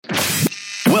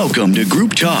Welcome to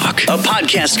Group Talk, a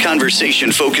podcast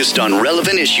conversation focused on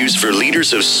relevant issues for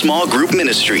leaders of small group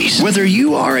ministries. Whether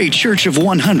you are a church of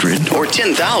 100 or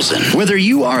 10,000, whether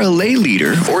you are a lay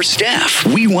leader or staff,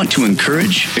 we want to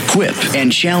encourage, equip,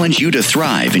 and challenge you to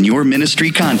thrive in your ministry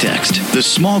context. The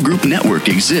Small Group Network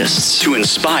exists to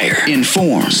inspire,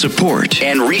 inform, support,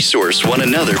 and resource one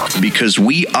another because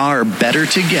we are better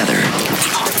together.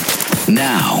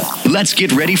 Now, let's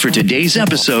get ready for today's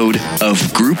episode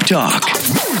of Group Talk.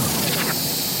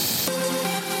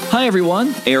 Hi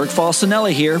everyone, Eric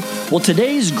Falcinelli here. Well,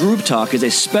 today's Group Talk is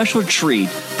a special treat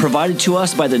provided to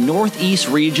us by the Northeast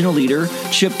Regional Leader,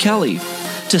 Chip Kelly.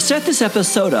 To set this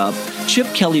episode up, Chip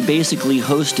Kelly basically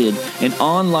hosted an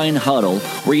online huddle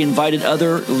where he invited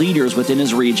other leaders within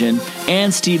his region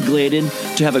and Steve Gladen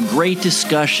to have a great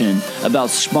discussion about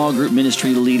small group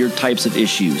ministry leader types of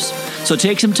issues. So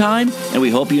take some time, and we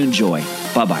hope you enjoy.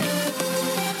 Bye-bye.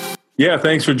 Yeah,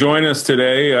 thanks for joining us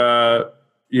today.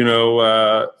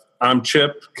 I'm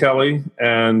Chip Kelly,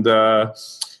 and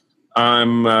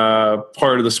I'm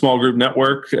part of the Small Group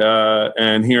Network,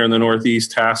 and here in the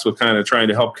Northeast, tasked with kind of trying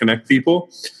to help connect people.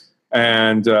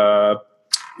 And, the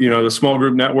Small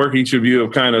Group Network, each of you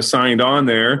have kind of signed on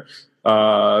there,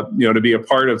 to be a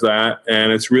part of that.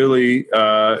 And it's really,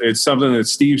 it's something that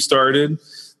Steve started.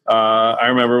 I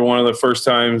remember one of the first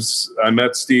times I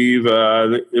met Steve,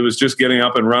 it was just getting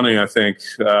up and running, I think,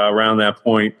 around that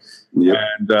point. Yep.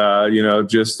 And,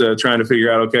 just trying to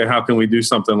figure out, okay, how can we do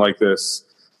something like this?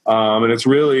 And it's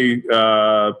really,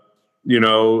 as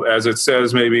it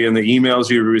says maybe in the emails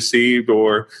you've received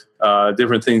or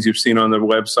different things you've seen on the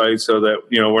website, so that,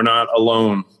 we're not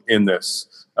alone in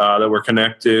this, that we're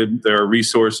connected, there are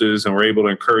resources, and we're able to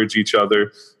encourage each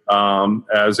other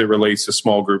as it relates to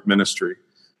small group ministry.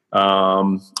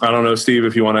 I don't know, Steve,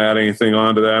 if you want to add anything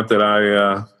on to that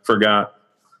I forgot.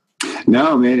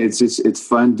 No, man, it's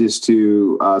fun just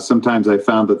to, sometimes I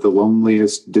found that the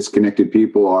loneliest, disconnected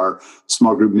people are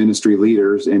small group ministry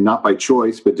leaders, and not by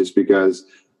choice, but just because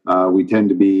we tend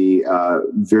to be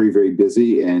very, very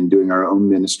busy and doing our own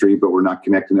ministry, but we're not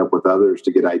connecting up with others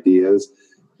to get ideas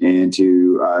and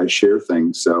to share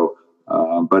things. So,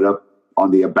 but up on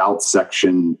the About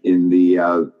section in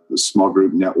the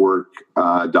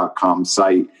smallgroupnetwork.com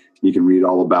site, you can read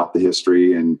all about the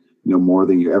history and know more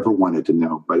than you ever wanted to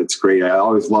know. But it's great. I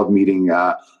always love meeting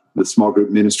the small group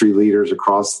ministry leaders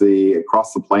across the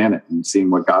planet and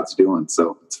seeing what God's doing.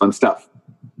 So it's fun stuff.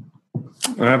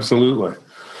 Absolutely.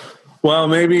 Well,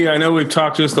 maybe I know we've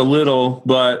talked just a little,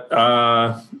 but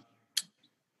let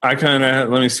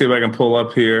me see if I can pull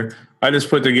up here. I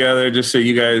just put together just so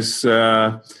you guys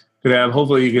could have,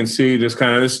 hopefully you can see just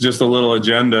kind of, this is just a little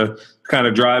agenda to kind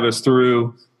of drive us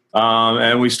through.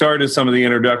 And we started some of the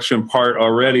introduction part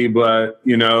already, but,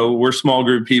 we're small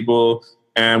group people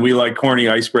and we like corny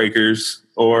icebreakers,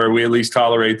 or we at least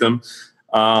tolerate them.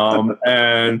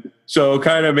 And so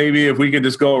kind of maybe if we could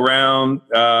just go around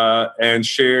and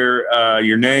share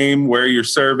your name, where you're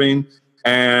serving,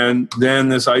 and then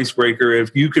this icebreaker, if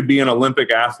you could be an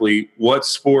Olympic athlete, what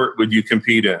sport would you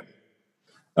compete in?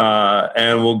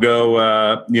 And we'll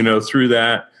go, through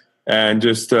that. And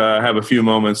just have a few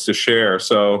moments to share.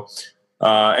 So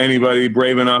anybody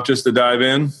brave enough just to dive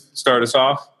in, start us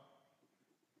off?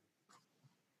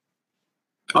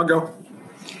 I'll go.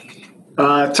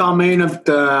 Tom Main,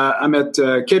 I'm at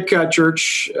Cape Cod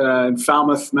Church in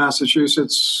Falmouth,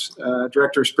 Massachusetts,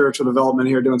 Director of Spiritual Development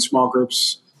here, doing small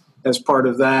groups as part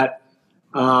of that.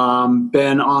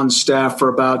 Been on staff for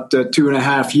about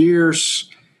 2.5 years.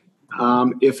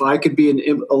 If I could be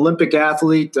an Olympic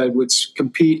athlete, I would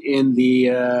compete in the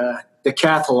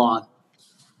decathlon.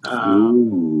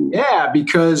 Yeah,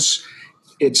 because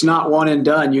it's not one and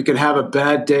done. You can have a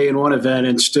bad day in one event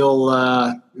and still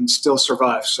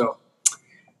survive. So,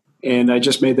 and I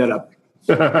just made that up.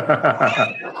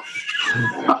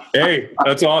 Hey,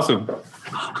 that's awesome.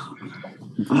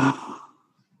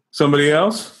 Somebody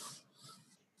else?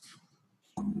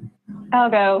 I'll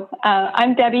go.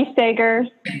 I'm Debbie Sager.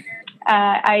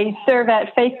 I serve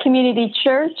at Faith Community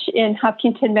Church in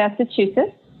Hopkinton,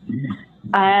 Massachusetts.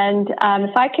 And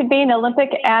if I could be an Olympic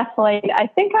athlete, I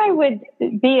think I would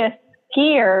be a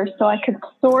skier so I could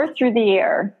soar through the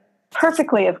air.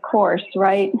 Perfectly, of course,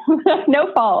 right?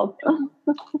 No falls.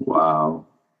 Wow.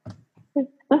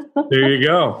 There you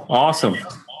go. Awesome.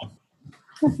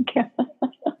 Okay.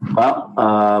 Well,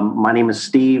 my name is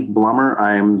Steve Blummer.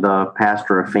 I'm the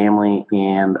pastor of family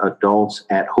and adults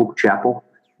at Hope Chapel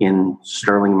in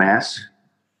Sterling, Mass.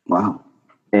 Wow.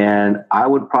 And I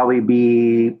would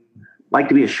probably like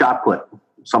to be a shot put,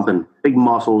 something, big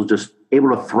muscles, just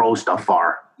able to throw stuff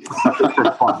far. Just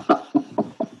for fun.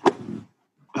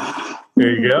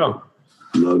 There you go.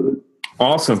 Love it.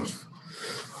 Awesome.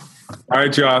 All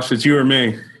right, Josh, it's you or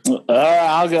me.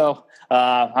 I'll go.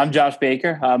 I'm Josh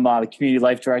Baker. I'm the Community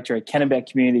Life Director at Kennebec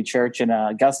Community Church in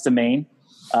Augusta, Maine.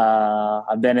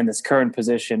 I've been in this current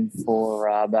position for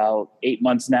about 8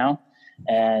 months now.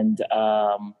 And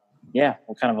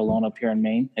we're kind of alone up here in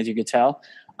Maine, as you could tell.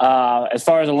 As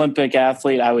far as Olympic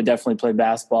athlete, I would definitely play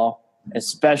basketball,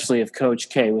 especially if Coach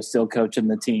K was still coaching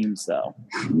the team. So,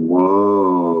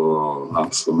 whoa,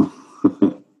 awesome.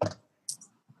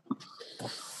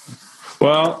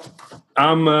 Well,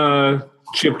 I'm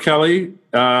Chip Kelly.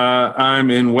 I'm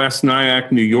in West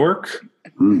Nyack, New York.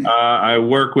 I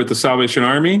work with the Salvation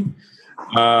Army,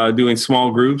 doing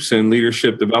small groups and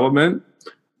leadership development.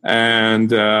 And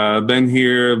been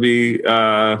here.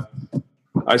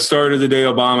 I started the day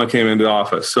Obama came into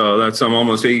office, so I'm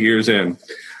almost 8 years in.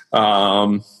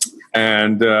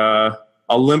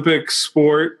 Olympic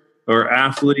sport or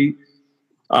athlete.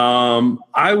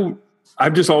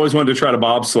 I've just always wanted to try to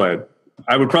bobsled.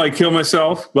 I would probably kill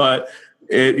myself, but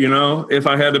if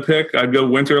I had to pick, I'd go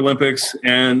Winter Olympics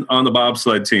and on the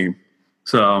bobsled team.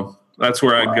 So that's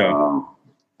where I'd go.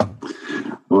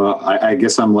 Well, I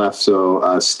guess I'm left.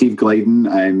 So Steve Gladen,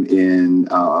 I'm in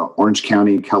Orange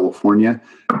County, California,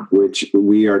 which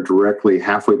we are directly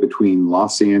halfway between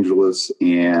Los Angeles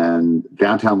and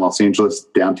downtown Los Angeles,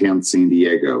 downtown San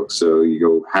Diego. So you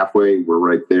go halfway, we're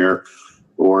right there.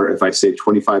 Or if I say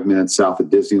 25 minutes south of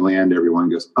Disneyland, everyone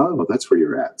goes, oh, that's where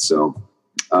you're at. So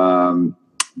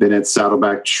been at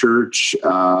Saddleback Church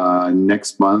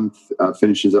next month,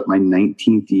 finishes up my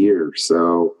 19th year.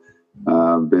 So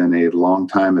been a long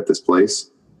time at this place.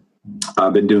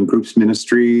 I've been doing groups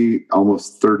ministry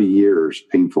almost 30 years,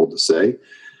 painful to say,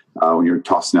 when you're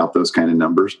tossing out those kind of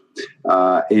numbers.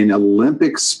 In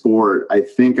Olympic sport, I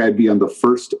think I'd be on the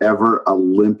first ever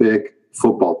Olympic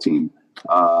football team.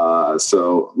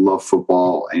 So love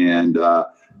football and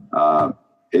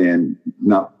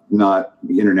not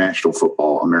international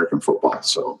football, American football.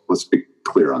 So let's be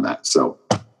clear on that. So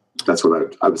that's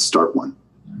what I would start one.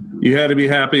 You had to be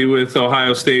happy with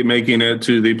Ohio State making it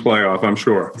to the playoff, I'm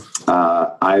sure.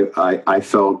 I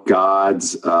felt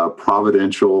God's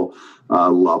providential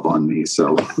love on me.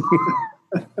 So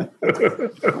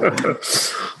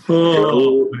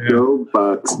go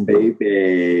Bucks,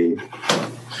 baby.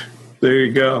 There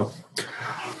you go.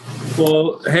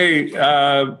 Well, hey,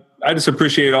 I just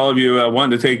appreciate all of you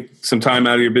wanting to take some time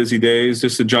out of your busy days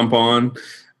just to jump on.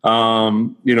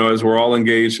 As we're all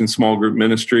engaged in small group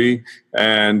ministry.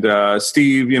 And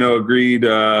Steve, agreed.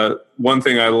 One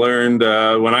thing I learned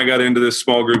when I got into this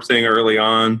small group thing early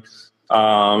on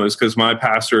is because my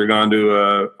pastor had gone to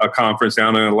a conference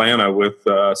down in Atlanta with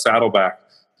Saddleback,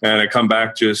 and I come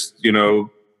back just,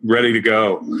 ready to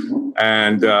go.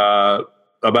 And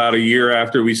about a year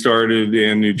after we started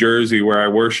in New Jersey, where I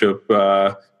worship,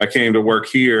 I came to work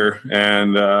here,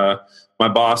 and my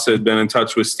boss had been in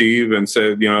touch with Steve and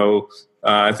said,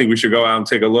 I think we should go out and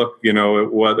take a look, at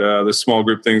what the small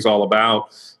group thing's all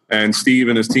about. And Steve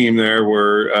and his team there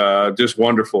were just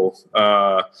wonderful.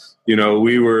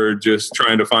 We were just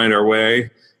trying to find our way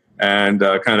and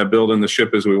kind of building the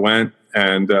ship as we went.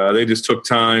 And they just took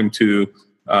time to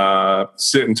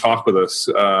sit and talk with us,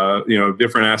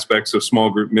 different aspects of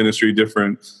small group ministry,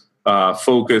 different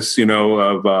focus,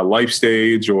 of life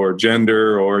stage or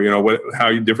gender or,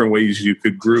 how different ways you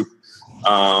could group.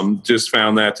 Just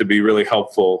found that to be really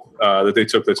helpful, that they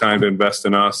took the time to invest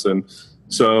in us. And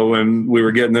so when we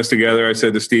were getting this together, I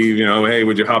said to Steve, hey,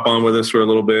 would you hop on with us for a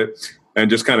little bit and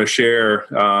just kind of share,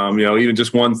 even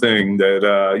just one thing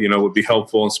that, would be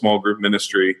helpful in small group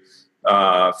ministry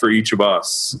for each of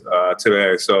us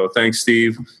today. So thanks,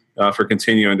 Steve, for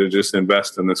continuing to just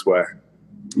invest in this way.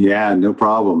 Yeah, no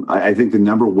problem. I think the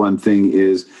number one thing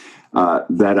is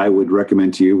that I would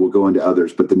recommend to you, we'll go into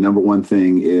others, but the number one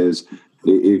thing is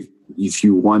if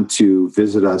you want to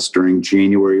visit us during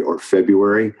January or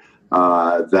February,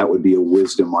 that would be a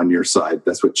wisdom on your side.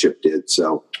 That's what Chip did.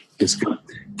 So just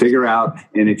figure out,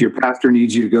 and if your pastor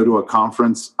needs you to go to a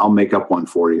conference, I'll make up one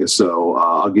for you. So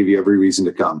I'll give you every reason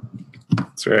to come.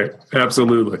 That's right.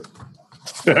 Absolutely.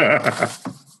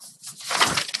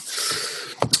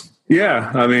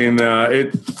 Yeah, I mean,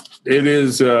 it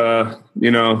is, worth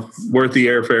the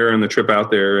airfare and the trip out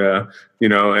there,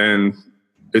 and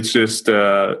it's just,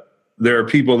 there are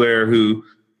people there who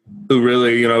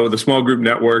really, the small group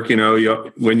network,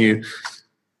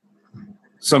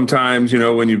 sometimes,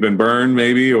 when you've been burned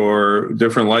maybe or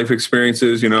different life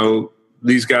experiences,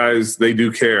 these guys, they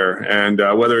do care. And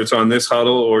whether it's on this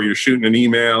huddle or you're shooting an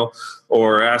email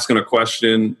or asking a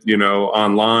question,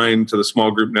 online to the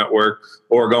small group network,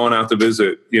 or going out to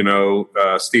visit,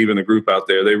 Steve and the group out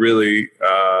there, they really,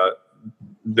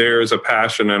 there's a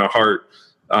passion and a heart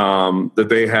that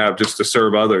they have just to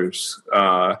serve others.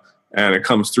 And it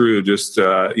comes through just,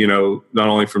 not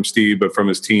only from Steve, but from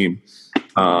his team.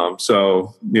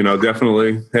 So,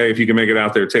 definitely, hey, if you can make it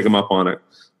out there, take him up on it.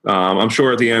 I'm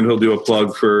sure at the end he'll do a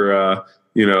plug for,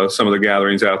 some of the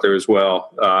gatherings out there as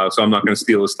well. So I'm not going to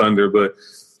steal his thunder. But,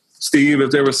 Steve,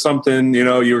 if there was something, you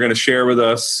were going to share with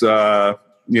us, that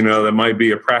might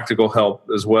be a practical help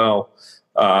as well,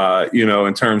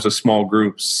 in terms of small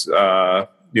groups,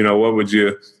 what would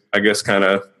you, I guess, kind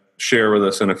of share with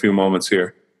us in a few moments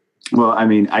here? Well, I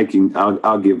mean,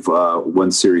 I'll give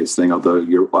one serious thing, although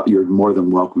you're more than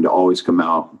welcome to always come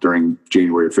out during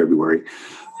January or February,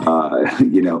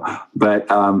 but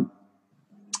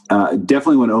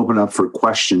definitely want to open up for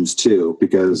questions too,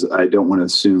 because I don't want to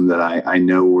assume that I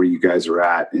know where you guys are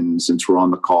at. And since we're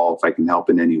on the call, if I can help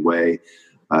in any way,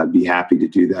 I'd be happy to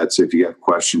do that. So if you have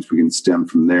questions, we can stem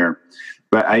from there.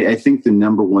 But I think the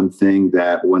number one thing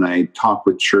that when I talk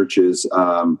with churches,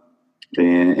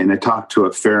 and I talk to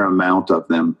a fair amount of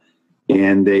them,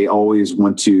 and they always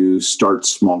want to start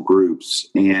small groups.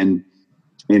 And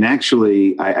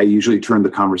actually, I usually turn the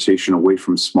conversation away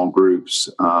from small groups.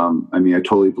 I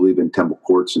totally believe in temple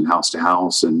courts and house to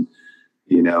house, and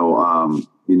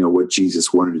what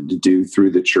Jesus wanted to do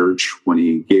through the church when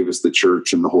he gave us the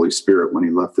church and the Holy Spirit when he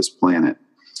left this planet.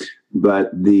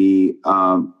 But the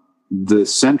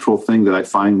central thing that I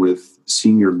find with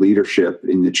senior leadership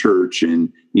in the church,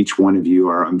 and each one of you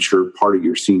are, I'm sure, part of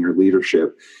your senior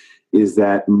leadership, is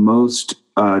that most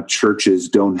churches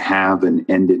don't have an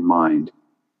end in mind.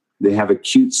 They have a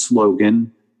cute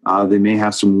slogan. They may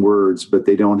have some words, but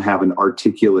they don't have an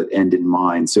articulate end in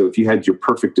mind. So if you had your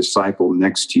perfect disciple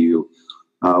next to you,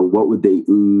 what would they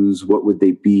ooze? What would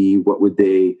they be?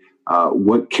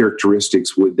 What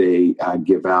characteristics would they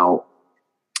give out?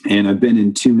 And I've been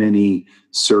in too many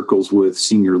circles with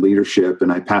senior leadership,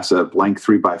 and I pass a blank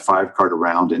 3x5 card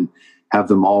around and have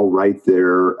them all write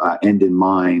their end in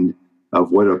mind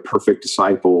of what a perfect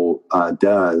disciple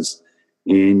does.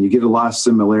 And you get a lot of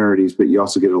similarities, but you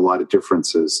also get a lot of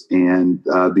differences. And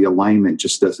the alignment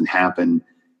just doesn't happen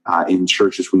in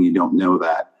churches when you don't know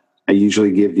that. I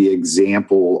usually give the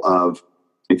example of,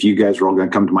 if you guys are all going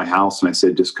to come to my house and I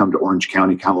said, just come to Orange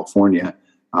County, California,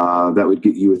 that would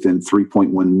get you within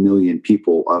 3.1 million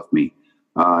people of me.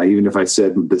 Even if I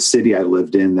said the city I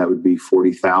lived in, that would be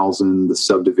 40,000. The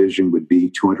subdivision would be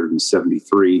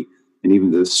 273, and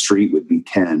even the street would be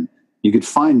 10. You could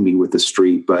find me with the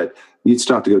street, but you'd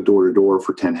still have to go door to door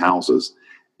for 10 houses.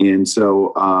 And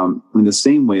so in the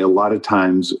same way, a lot of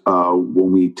times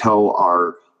when we tell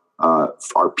our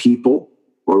people,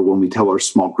 or when we tell our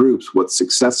small groups what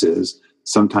success is,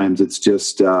 sometimes it's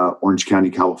just Orange County,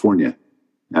 California.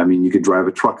 I mean, you could drive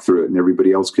a truck through it and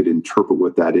everybody else could interpret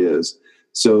what that is.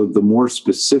 So the more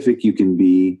specific you can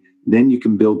be, then you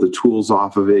can build the tools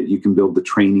off of it. You can build the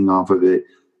training off of it.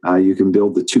 You can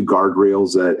build the 2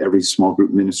 guardrails that every small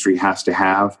group ministry has to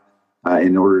have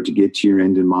in order to get to your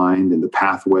end in mind, and the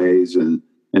pathways and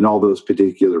all those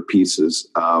particular pieces.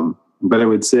 But I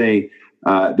would say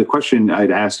the question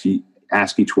I'd ask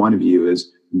each one of you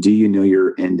is, do you know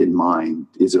your end in mind?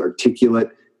 Is it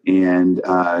articulate? And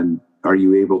are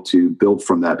you able to build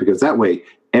from that? Because that way,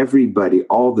 everybody,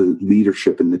 all the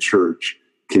leadership in the church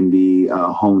can be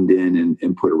honed in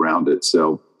and put around it.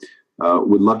 So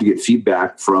would love to get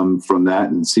feedback from that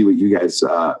and see what you guys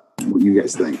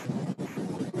think.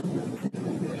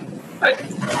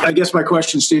 I guess my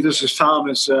question, Steve, this is Tom,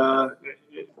 is how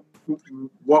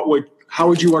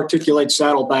would you articulate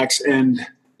Saddleback's end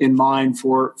in mind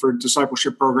for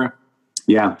discipleship program?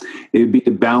 Yeah, it would be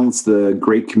to balance the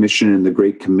Great Commission and the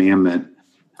Great Commandment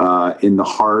in the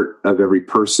heart of every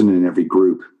person and every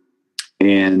group.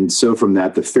 And so from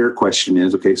that, the fair question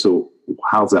is, okay, so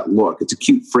how's that look? It's a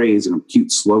cute phrase and a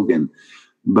cute slogan.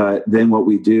 But then what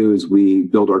we do is we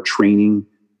build our training,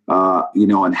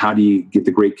 on how do you get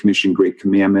the Great Commission, Great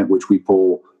Commandment, which we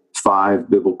pull 5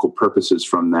 biblical purposes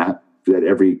from that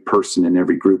every person in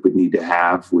every group would need to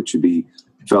have, which would be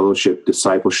fellowship,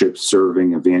 discipleship,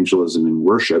 serving, evangelism, and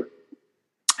worship.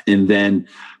 And then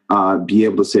be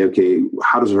able to say, okay,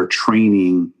 how does our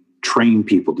training train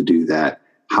people to do that?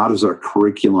 How does our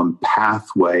curriculum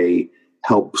pathway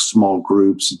help small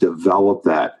groups develop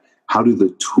that? How do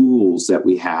the tools that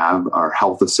we have, our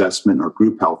health assessment, our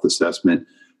group health assessment,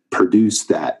 produce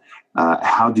that?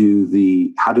 How does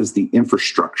the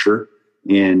infrastructure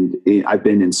And I've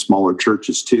been in smaller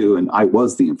churches too, and I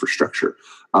was the infrastructure.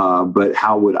 But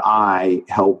how would I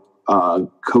help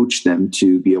coach them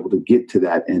to be able to get to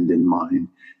that end in mind?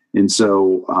 And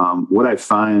so what I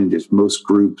find is most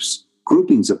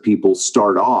groupings of people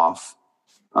start off,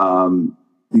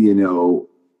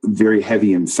 very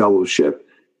heavy in fellowship.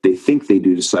 They think they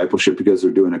do discipleship because they're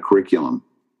doing a curriculum.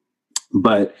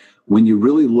 But when you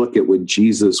really look at what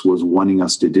Jesus was wanting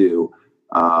us to do,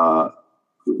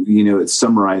 it's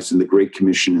summarized in the Great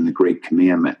Commission and the Great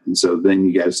Commandment. And so then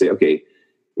you got to say, okay,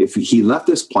 if he left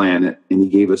this planet and he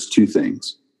gave us two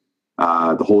things,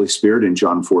 the Holy Spirit in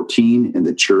John 14 and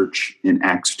the church in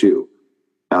Acts 2,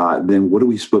 then what are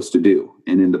we supposed to do?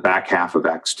 And in the back half of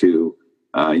Acts 2,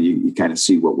 you kind of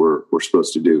see what we're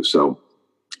supposed to do. So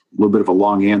a little bit of a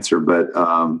long answer, but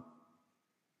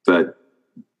that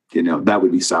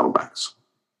would be Saddlebags.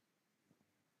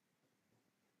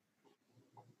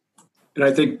 And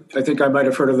I think I might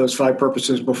have heard of those 5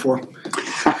 purposes before.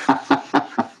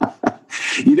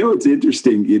 It's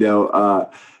interesting. You're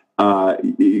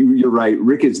right.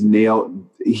 Rick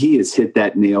he has hit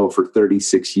that nail for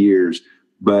 36 years.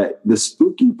 But the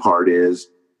spooky part is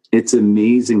it's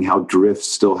amazing how drift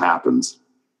still happens.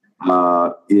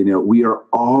 We are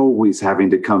always having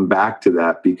to come back to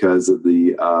that because of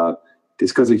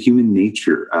it's because of human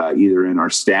nature, either in our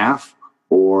staff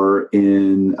or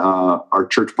in our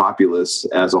church populace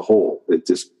as a whole. It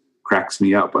just cracks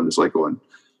me up. I'm just like going,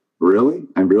 really?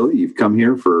 You've come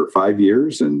here for 5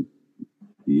 years and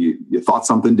you thought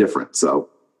something different. So,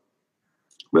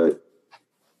 but.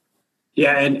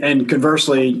 Yeah. And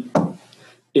conversely,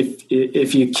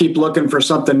 if you keep looking for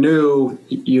something new,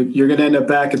 you're going to end up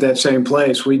back at that same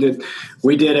place. We did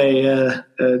a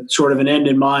sort of an end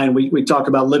in mind. We talk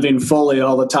about living fully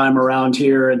all the time around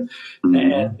here, and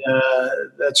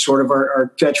that's sort of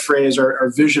our catchphrase, our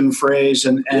vision phrase,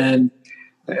 and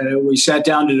we sat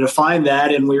down to define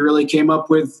that, and we really came up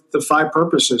with the 5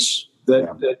 purposes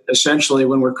that essentially,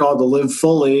 when we're called to live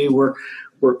fully, we're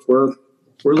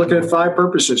looking at 5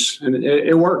 purposes, and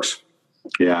it works.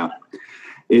 Yeah.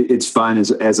 It's fun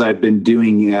as I've been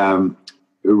doing.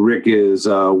 Rick is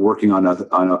working on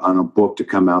a book to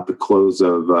come out the close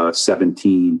of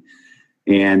 17,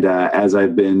 and as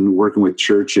I've been working with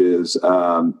churches,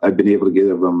 I've been able to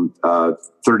give them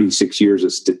 36 years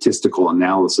of statistical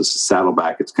analysis of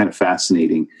Saddleback. It's kind of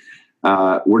fascinating.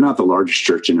 We're not the largest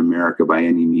church in America by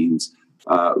any means,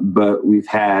 but we've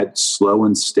had slow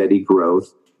and steady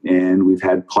growth, and we've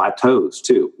had plateaus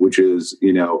too, which is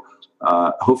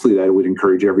hopefully that would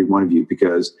encourage every one of you,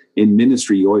 because in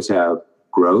ministry, you always have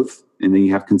growth and then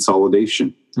you have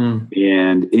consolidation.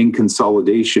 And in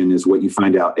consolidation is what you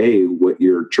find out, what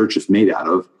your church is made out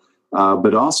of.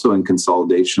 But also in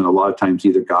consolidation, a lot of times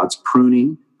either God's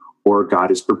pruning or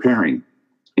God is preparing.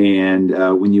 And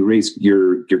when you raise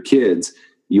your kids,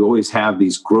 you always have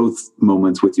these growth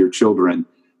moments with your children.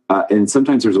 And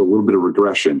sometimes there's a little bit of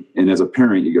regression. And as a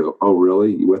parent, you go, oh,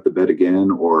 really? You wet the bed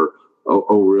again? Or,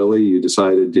 oh, really? You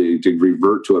decided to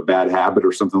revert to a bad habit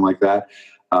or something like that.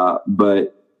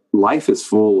 But life is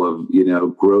full of,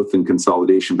 growth and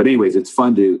consolidation. But anyways, it's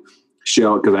fun to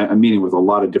show, because I'm meeting with a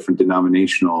lot of different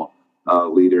denominational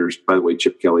leaders. By the way,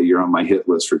 Chip Kelly, you're on my hit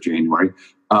list for January.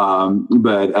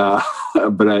 But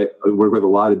I work with a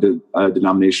lot of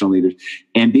denominational leaders,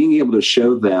 and being able to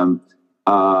show them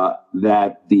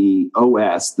that the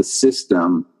OS, the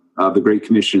system, the Great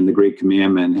Commission, the Great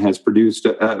Commandment, has produced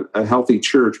a healthy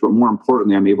church. But more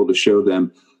importantly, I'm able to show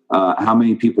them how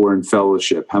many people are in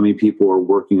fellowship, how many people are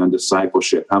working on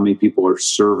discipleship, how many people are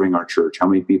serving our church, how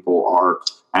many people are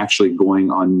actually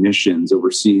going on missions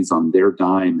overseas on their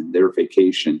dime and their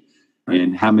vacation,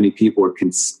 and how many people are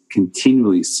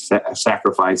continually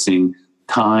sacrificing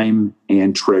time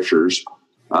and treasures.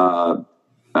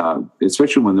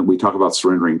 Especially when we talk about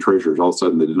surrendering treasures, all of a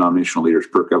sudden the denominational leaders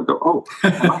perk up and go, oh,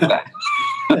 I like that.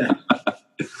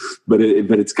 But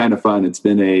it's kind of fun. It's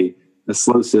been a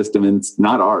slow system, and it's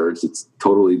not ours. It's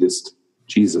totally just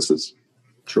Jesus's.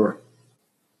 Sure.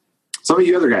 Some of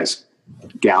you other guys,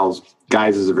 gals,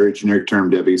 guys is a very generic term,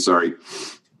 Debbie, sorry.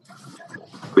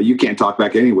 But you can't talk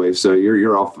back anyway, so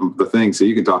you're off the thing, so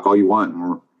you can talk all you want, and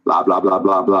we're blah, blah, blah,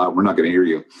 blah, blah. We're not going to hear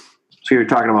you. So you're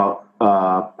talking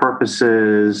about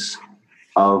purposes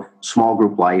of small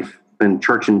group life and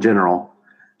church in general.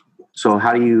 So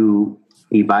how do you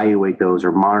evaluate those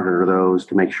or monitor those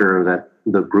to make sure that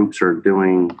the groups are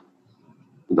doing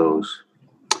those?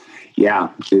 Yeah,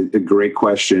 a great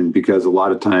question, because a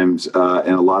lot of times in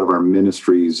a lot of our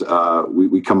ministries,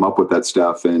 we come up with that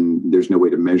stuff and there's no way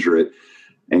to measure it.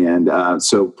 And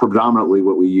so predominantly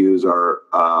what we use are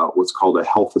what's called a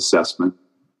health assessment.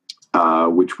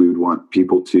 which we would want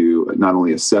people to not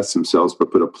only assess themselves,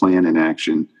 but put a plan in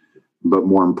action. But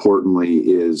more importantly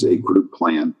is a group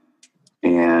plan.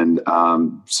 And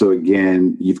so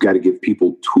again, you've got to give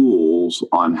people tools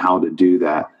on how to do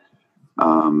that.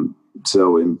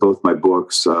 So in both my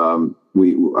books, I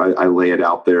lay it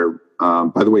out there.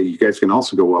 By the way, you guys can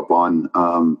also go up on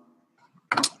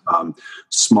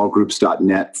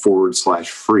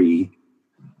smallgroups.net/free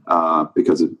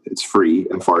because it's free,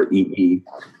 FREE.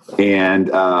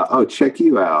 And check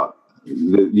you out.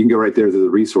 You can go right there to the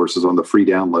resources on the free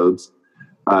downloads.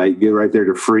 You get right there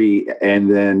to free.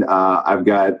 And then I've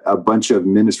got a bunch of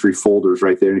ministry folders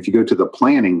right there. And if you go to the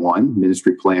planning one,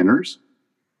 ministry planners,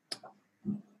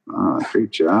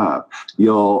 great job.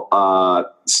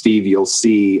 Steve, you'll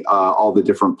see all the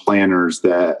different planners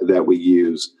that we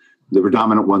use. The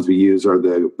predominant ones we use are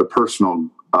the personal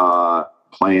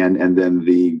plan and then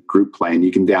the group plan.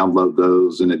 You can download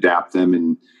those and adapt them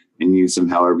and use them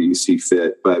however you see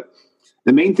fit. But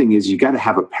the main thing is you got to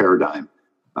have a paradigm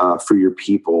for your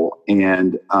people.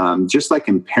 And just like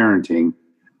in parenting,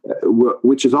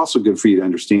 which is also good for you to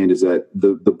understand, is that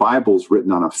the Bible is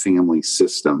written on a family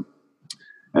system.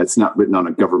 It's not written on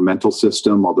a governmental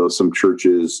system, although some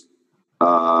churches,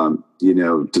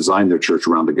 design their church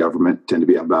around the government, tend to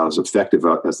be about as effective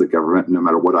as the government, no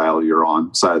matter what aisle you're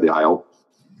on, side of the aisle.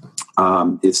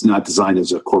 It's not designed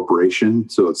as a corporation,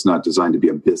 so it's not designed to be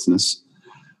a business.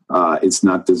 It's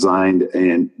not designed,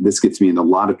 and this gets me in a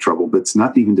lot of trouble, but it's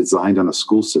not even designed on a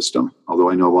school system, although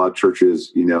I know a lot of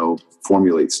churches,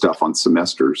 formulate stuff on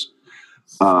semesters.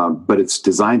 But it's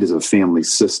designed as a family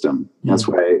system. That's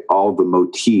why all the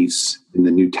motifs in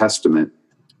the New Testament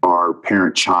are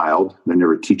parent-child. They're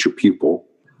never teacher-pupil.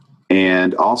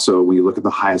 And also, when you look at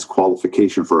the highest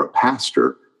qualification for a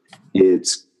pastor,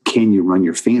 it's, can you run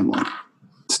your family?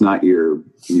 It's not your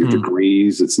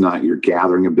degrees. It's not your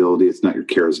gathering ability. It's not your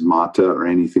charismata or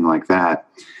anything like that.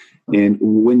 And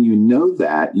when you know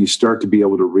that, you start to be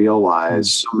able to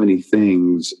realize so many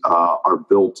things are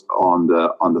built on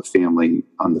the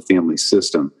family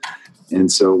system.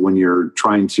 And so when you're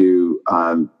trying to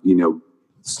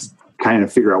kind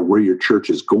of figure out where your church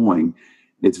is going,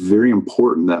 it's very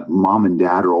important that mom and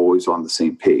dad are always on the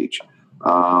same page.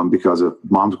 Because if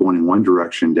mom's going in one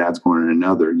direction, dad's going in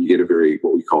another, you get a very,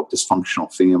 what we call,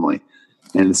 dysfunctional family.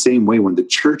 And in the same way, when the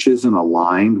church isn't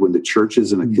aligned, when the church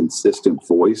isn't a consistent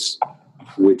voice,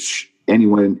 which any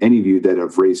of you that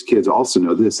have raised kids also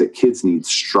know this, that kids need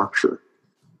structure.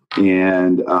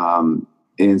 And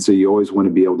so you always want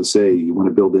to be able to say, you want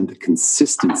to build into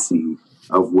consistency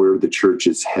of where the church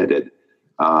is headed.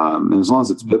 And as long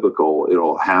as it's biblical,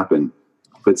 it'll happen.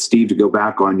 But Steve, to go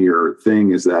back on your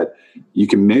thing, is that you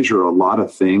can measure a lot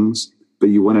of things, but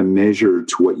you want to measure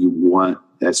to what you want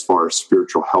as far as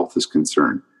spiritual health is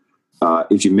concerned.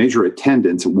 If you measure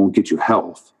attendance, it won't get you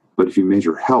health. But if you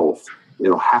measure health,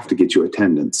 it'll have to get you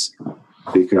attendance,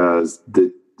 because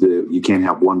you can't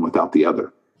have one without the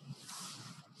other.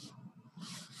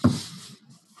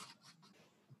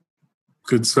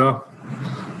 Good stuff.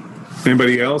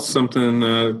 Anybody else?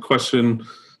 Something, question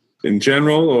in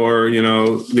general, or,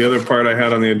 the other part I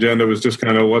had on the agenda was just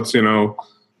kind of what's,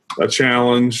 a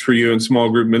challenge for you in small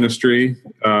group ministry,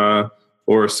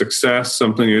 or a success,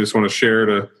 something you just want to share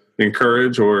to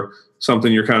encourage, or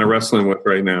something you're kind of wrestling with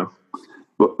right now.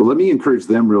 Well, let me encourage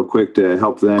them real quick to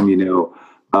help them.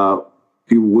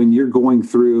 When you're going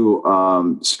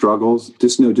through struggles,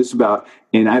 just know just about,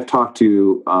 and I've talked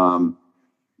to,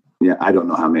 I don't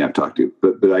know how many I've talked to,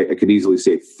 but I could easily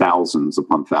say thousands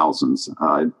upon thousands.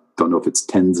 I don't know if it's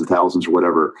tens of thousands or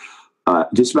whatever.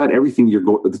 Just about everything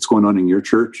that's going on in your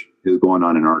church is going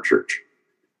on in our church.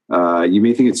 You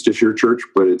may think it's just your church,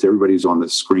 but it's everybody's on the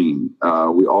screen.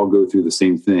 We all go through the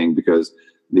same thing, because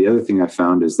the other thing I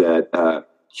found is that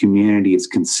humanity is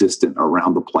consistent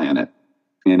around the planet.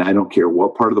 And I don't care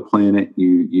what part of the planet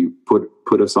you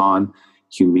put us on,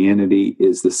 humanity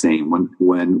is the same.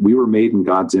 When we were made in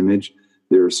God's image,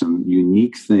 there are some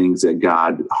unique things that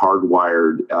God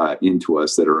hardwired into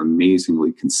us that are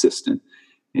amazingly consistent.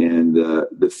 And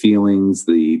the feelings,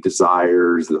 the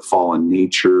desires, the fallen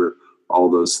nature, all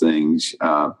those things.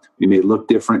 We may look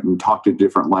different and talk a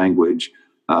different language,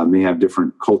 may have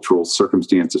different cultural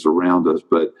circumstances around us,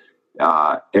 but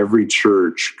every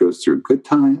church goes through good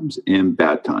times and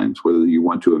bad times, whether you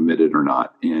want to admit it or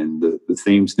not. And the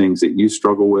same things that you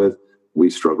struggle with, we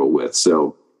struggle with.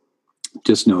 So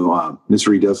just know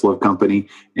Misery does love company,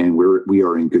 and we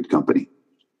are in good company.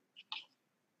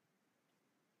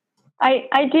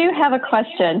 I do have a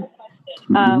question.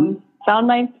 Found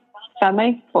my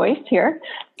voice here.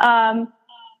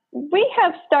 We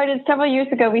have started several years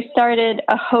ago. We started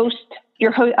a host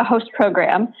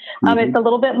program. It's a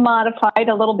little bit modified,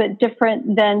 a little bit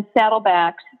different than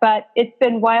Saddlebacks, but it's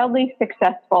been wildly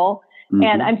successful.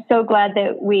 And I'm so glad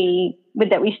that we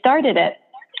started it.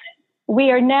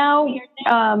 We are now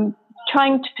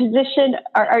trying to position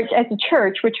as a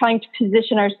church. We're trying to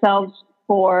position ourselves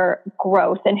for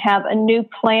growth and have a new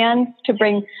plan to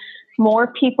bring more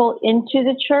people into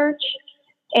the church.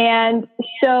 And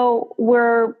so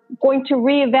we're going to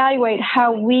reevaluate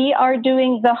how we are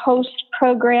doing the host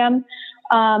program.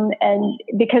 And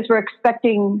because we're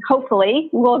expecting, hopefully,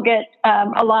 we'll get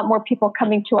a lot more people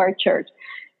coming to our church.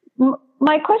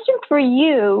 My question for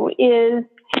you is,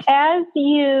 as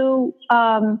you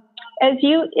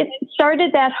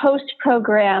started that host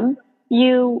program,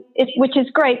 which is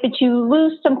great, but you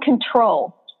lose some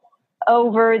control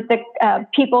over the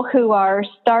people who are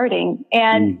starting.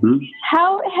 And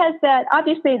how has that,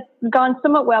 obviously it's gone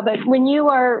somewhat well, but when you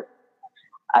are,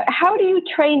 how do you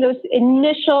train those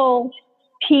initial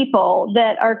people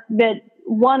that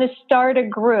want to start a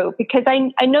group? Because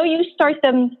I know you start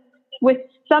them with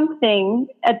something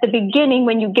at the beginning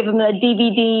when you give them a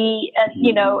DVD,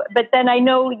 but then I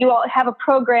know you all have a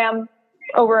program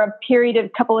over a period of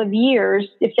couple of years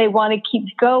if they want to keep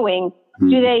going.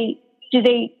 Do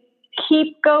they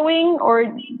keep going, or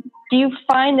do you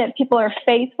find that people are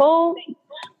faithful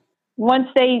once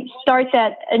they start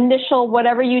that initial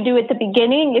whatever you do at the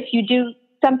beginning? If you do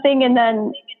something, and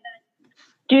then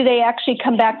do they actually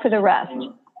come back for the rest?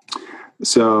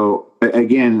 So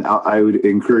again, I would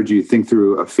encourage you to think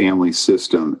through a family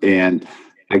system. And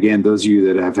again, those of you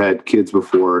that have had kids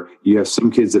before, you have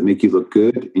some kids that make you look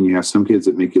good, and you have some kids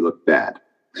that make you look bad.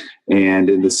 And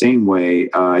in the same way,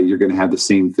 you're going to have the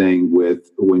same thing with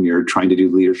when you're trying to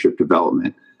do leadership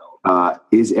development.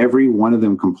 Is every one of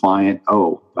them compliant?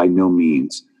 Oh, by no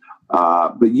means.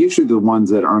 But usually the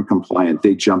ones that aren't compliant,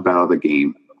 they jump out of the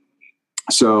game.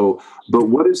 So, but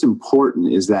what is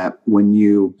important is that when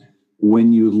you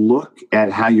look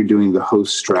at how you're doing the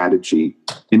host strategy,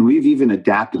 and we've even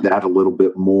adapted that a little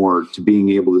bit more to being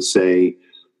able to say,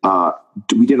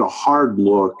 we did a hard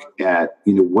look at,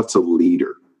 what's a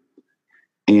leader,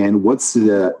 and what's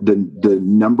the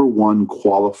number one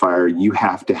qualifier you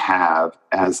have to have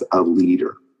as a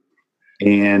leader.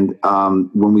 And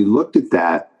when we looked at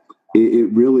that,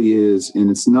 it really is, and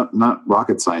it's not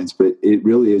rocket science, but it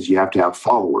really is, you have to have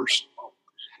followers.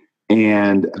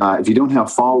 And if you don't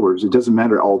have followers, it doesn't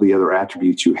matter all the other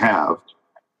attributes you have.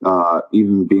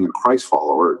 Even being a Christ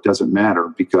follower, it doesn't matter,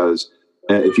 because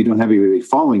if you don't have anybody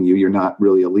following you, you're not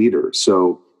really a leader.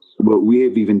 So what we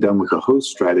have even done with the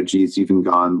host strategy is even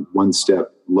gone one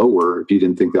step lower. If you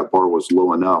didn't think that bar was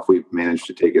low enough, we've managed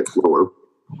to take it lower.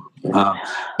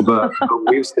 But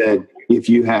we've said, if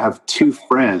you have 2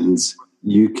 friends,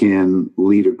 you can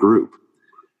lead a group.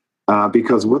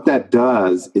 Because what that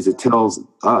does is it tells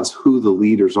us who the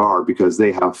leaders are, because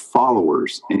they have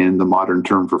followers, and the modern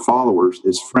term for followers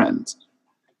is friends.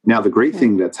 Now, the great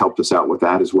thing that's helped us out with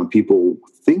that is when people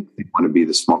think they want to be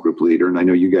the small group leader, and I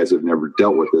know you guys have never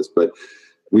dealt with this, but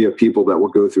we have people that will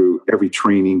go through every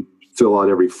training, fill out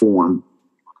every form,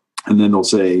 and then they'll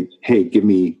say, hey, give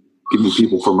me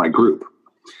people for my group.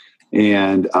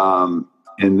 And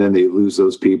then they lose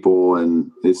those people,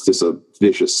 and it's just a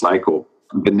vicious cycle.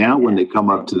 But now when they come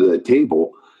up to the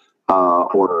table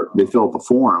or they fill out the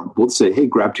form, we'll say, hey,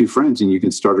 grab 2 friends and you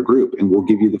can start a group, and we'll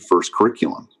give you the first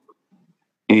curriculum.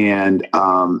 And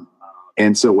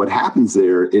so what happens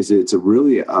there is it's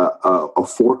really a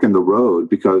fork in the road,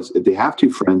 because if they have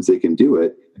 2 friends, they can do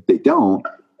it. If they don't,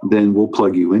 then we'll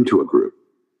plug you into a group.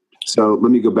 So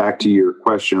let me go back to your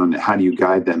question on how do you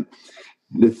guide them.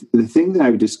 The thing that I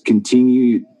would just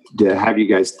continue to have you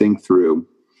guys think through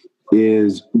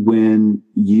is, when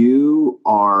you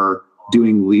are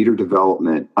doing leader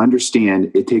development,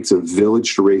 understand it takes a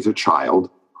village to raise a child.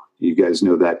 You guys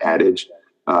know that adage.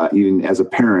 Even as a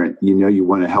parent, you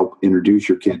want to help introduce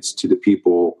your kids to the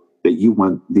people that you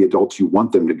want, the adults you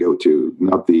want them to go to,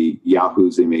 not the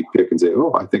yahoos they may pick and say,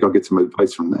 oh, I think I'll get some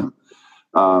advice from them.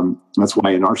 That's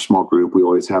why in our small group, we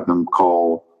always have them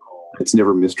call, it's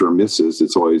never Mr. or Mrs.,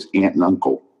 it's always aunt and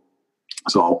uncle.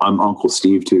 So I'm Uncle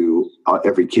Steve to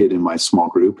every kid in my small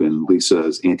group, and Lisa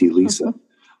is Auntie Lisa,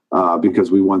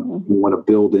 because we want to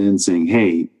build in saying,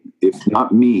 hey, if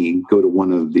not me, go to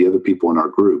one of the other people in our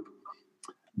group.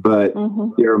 But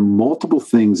there are multiple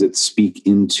things that speak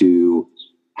into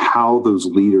how those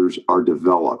leaders are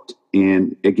developed.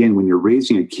 And again, when you're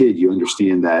raising a kid, you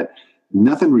understand that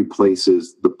nothing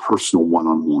replaces the personal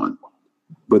one-on-one.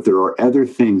 But there are other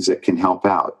things that can help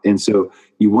out. And so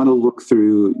you want to look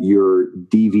through your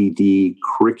DVD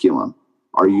curriculum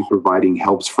Are you providing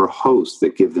helps for hosts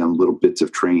that give them little bits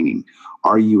of training?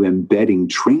 Are you embedding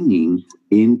training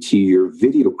into your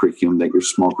video curriculum that your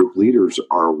small group leaders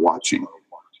are watching?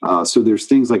 So there's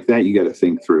things like that you got to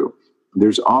think through.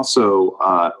 There's also,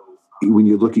 when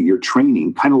you look at your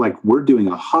training, kind of like we're doing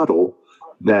a huddle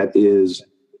that is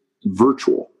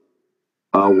virtual.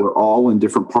 We're all in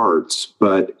different parts,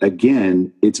 but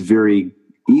again, it's very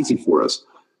easy for us.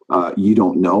 You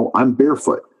don't know, I'm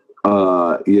barefoot,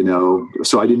 so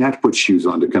I didn't have to put shoes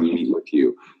on to come meet with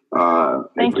you.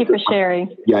 Thank you for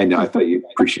sharing. Yeah, I know. I thought you'd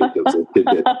appreciate those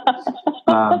tidbits.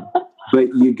 But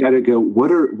you got to go,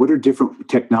 what are different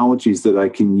technologies that I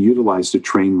can utilize to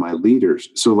train my leaders?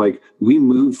 So like we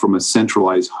moved from a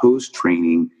centralized host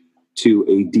training to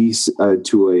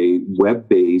a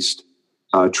web-based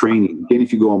training. Again,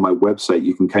 if you go on my website,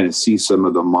 you can kind of see some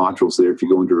of the modules there. If you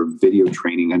go into a video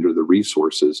training under the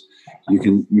resources, you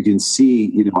can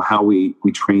see, how we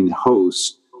train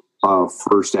hosts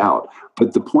first out.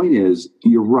 But the point is,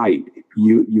 you're right.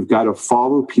 You've got to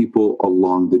follow people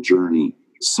along the journey.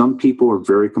 Some people are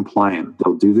very compliant.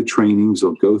 They'll do the trainings.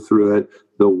 They'll go through it.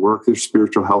 They'll work their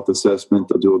spiritual health assessment.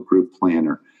 They'll do a group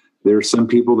planner. There are some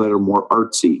people that are more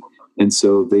artsy, and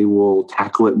so they will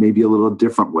tackle it maybe a little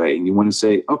different way. And you want to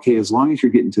say, okay, as long as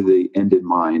you're getting to the end in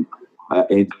mind,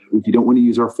 and if you don't want to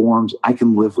use our forms, I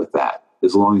can live with that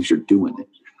as long as you're doing it.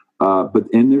 But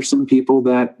there's some people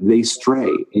that they stray,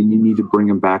 and you need to bring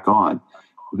them back on.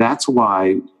 That's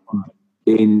why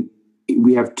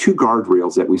we have 2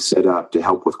 guardrails that we set up to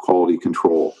help with quality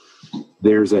control.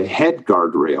 There's a head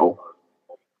guardrail,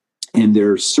 and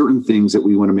there's certain things that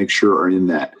we want to make sure are in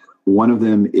that. One of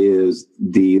them is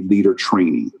the leader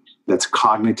training. That's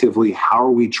cognitively, how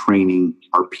are we training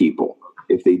our people?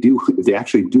 If they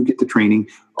actually do get the training,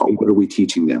 what are we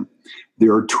teaching them?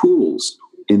 There are tools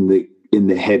in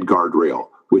the head guardrail,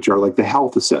 which are like the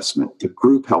health assessment, the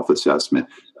group health assessment.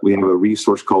 We have a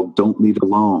resource called Don't Lead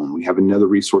Alone. We have another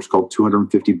resource called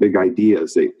 250 Big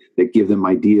Ideas that give them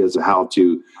ideas of how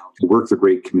to work the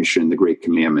Great Commission, the Great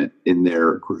Commandment in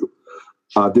their group.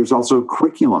 There's also a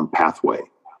curriculum pathway.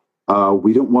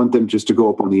 We don't want them just to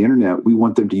go up on the internet. We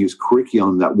want them to use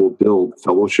curriculum that will build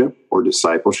fellowship or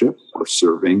discipleship or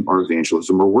serving or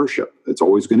evangelism or worship. It's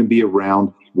always going to be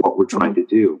around what we're trying to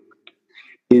do.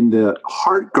 In the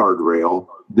heart guardrail,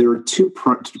 there are 2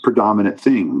 predominant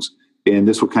things. And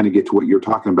this will kind of get to what you're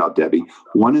talking about, Debbie.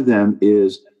 One of them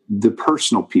is the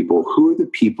personal people. Who are the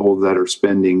people that are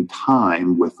spending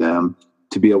time with them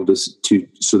to be able to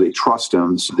so they trust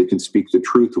them, so they can speak the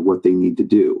truth of what they need to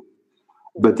do.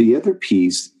 But the other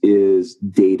piece is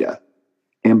data.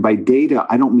 And by data,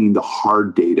 I don't mean the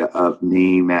hard data of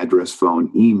name, address,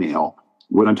 phone, email.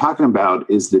 What I'm talking about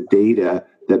is the data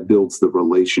that builds the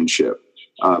relationship.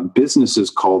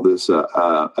 Businesses call this a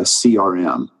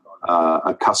CRM.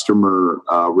 A customer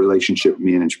relationship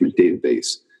management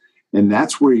database. And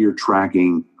that's where you're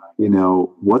tracking,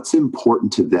 what's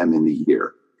important to them in the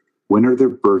year. When are their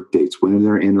birth dates? When are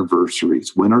their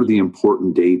anniversaries? When are the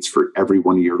important dates for every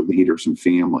one of your leaders and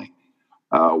family?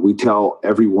 We tell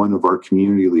every one of our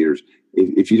community leaders,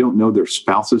 if you don't know their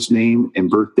spouse's name and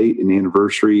birth date and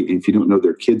anniversary, and if you don't know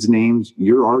their kids' names,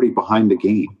 you're already behind the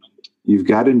game. You've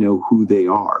got to know who they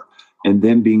are. And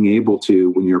then being able to,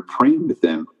 when you're praying with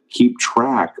them, keep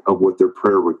track of what their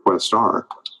prayer requests are,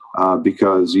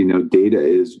 because data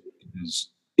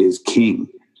is king.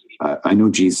 I know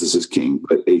Jesus is king,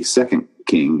 but a second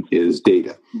king is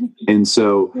data. And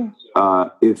so,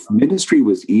 if ministry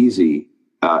was easy,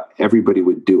 everybody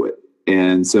would do it.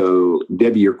 And so,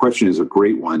 Debbie, your question is a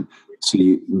great one. So,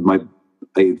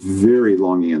 a very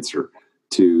long answer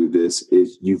to this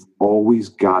is you've always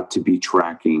got to be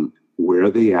tracking where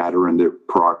they are in their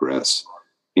progress,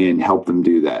 and help them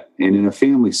do that. And in a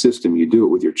family system, you do it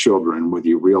with your children, whether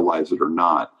you realize it or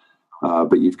not.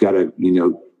 But you've got to,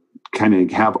 kind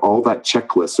of have all that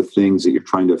checklist of things that you're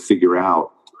trying to figure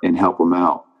out and help them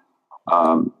out.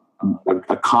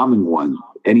 A common one,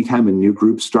 anytime a new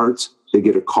group starts, they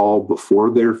get a call before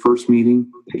their first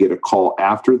meeting, they get a call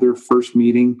after their first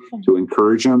meeting to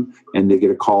encourage them, and they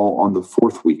get a call on the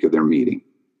 4th week of their meeting.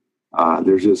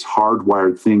 There's just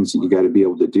hardwired things that you got to be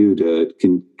able to do to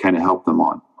kind of help them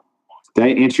on. Did I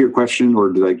answer your question,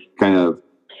 or did I kind of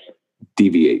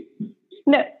deviate?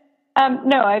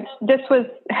 No, this was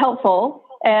helpful.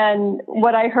 And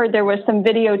what I heard, there was some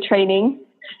video training,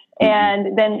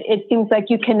 and then it seems like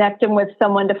you connect them with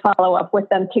someone to follow up with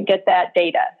them to get that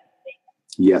data.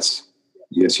 Yes.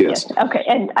 Okay.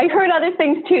 And I heard other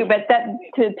things too, but that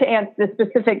to answer the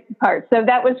specific part. So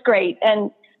that was great.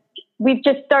 And we've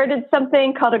just started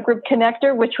something called a group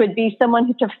connector, which would be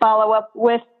someone to follow up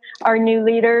with our new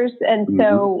leaders. And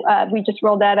so we just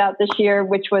rolled that out this year,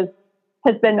 which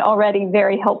has been already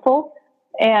very helpful.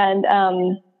 And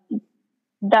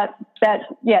that's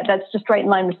just right in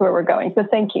line with where we're going. So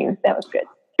thank you. That was good.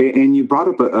 And you brought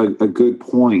up a good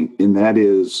point, and that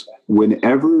is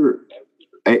whenever,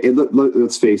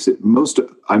 let's face it,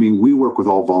 we work with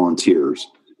all volunteers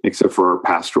except for our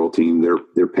pastoral team.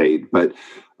 They're paid, but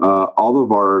all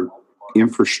of our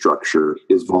infrastructure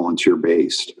is volunteer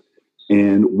based.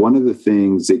 And one of the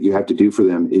things that you have to do for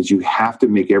them is you have to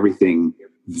make everything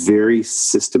very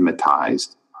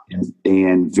systematized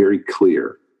and very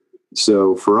clear.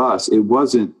 So for us, it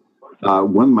wasn't,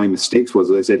 one of my mistakes was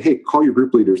I said, hey, call your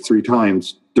group leaders 3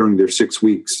 times during their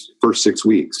first 6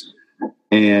 weeks.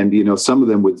 And, some of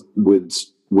them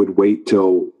would wait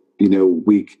till,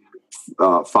 week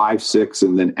 5, 6,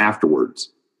 and then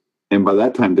afterwards. And by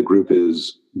that time, the group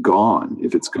is gone,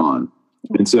 if it's gone.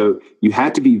 And so you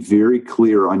had to be very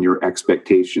clear on your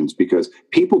expectations, because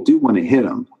people do want to hit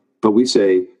them. But we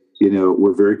say,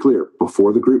 we're very clear.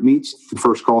 Before the group meets, the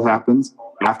first call happens.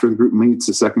 After the group meets,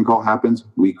 the second call happens.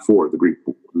 Week 4,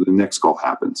 the next call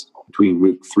happens between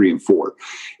week 3 and 4.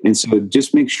 And so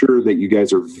just make sure that you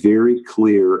guys are very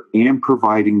clear and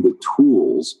providing the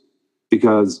tools,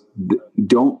 because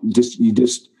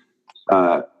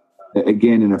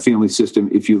again, in a family system,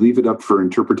 if you leave it up for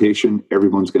interpretation,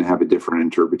 everyone's going to have a different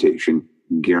interpretation,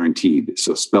 guaranteed.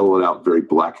 So spell it out very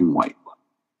black and white.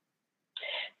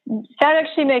 That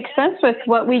actually makes sense with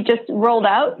what we just rolled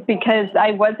out, because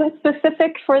I wasn't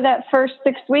specific for that first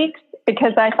 6 weeks,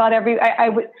 because I thought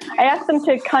I asked them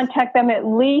to contact them at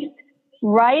least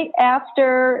right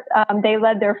after they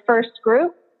led their first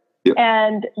group. Yep.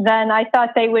 And then I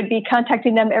thought they would be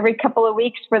contacting them every couple of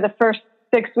weeks for the first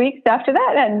 6 weeks after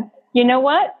that. And you know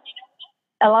what?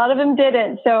 A lot of them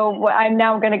didn't. So I'm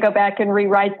now going to go back and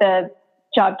rewrite the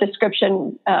job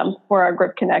description for our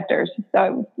group connectors.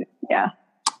 So, yeah.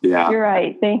 You're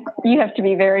right. You have to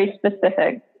be very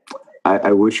specific.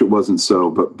 I wish it wasn't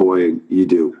so, but boy, you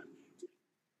do.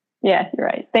 Yeah, you're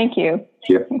right. Thank you.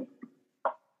 Yep.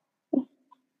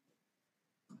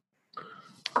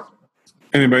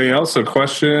 Anybody else? A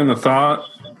question, a thought,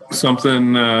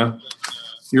 something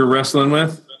you're wrestling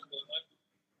with?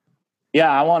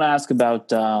 Yeah, I want to ask about,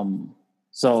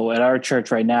 so at our church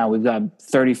right now, we've got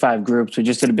 35 groups. We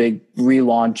just did a big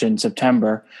relaunch in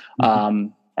September.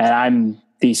 And I'm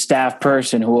the staff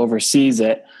person who oversees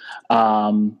it.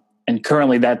 And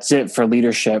currently that's it for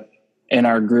leadership in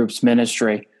our group's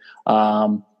ministry.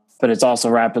 But it's also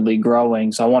rapidly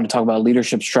growing. So I want to talk about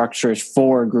leadership structures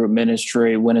for group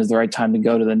ministry. When is the right time to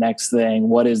go to the next thing?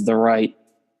 What is the right,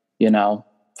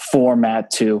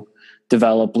 format to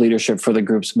develop leadership for the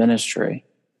group's ministry?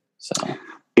 So,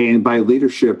 and by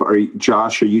leadership,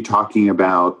 Josh, are you talking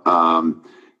about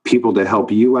people to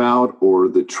help you out, or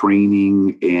the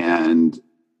training and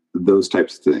those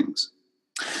types of things?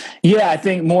 Yeah, I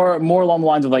think more along the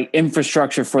lines of like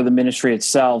infrastructure for the ministry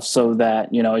itself, so that,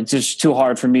 it's just too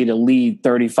hard for me to lead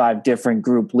 35 different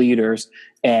group leaders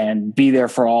and be there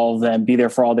for all of them, be there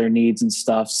for all their needs and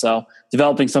stuff. So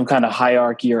developing some kind of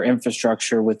hierarchy or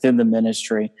infrastructure within the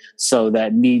ministry so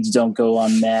that needs don't go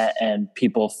unmet and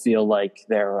people feel like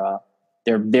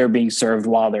they're being served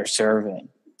while they're serving.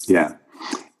 Yeah.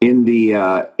 In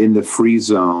the free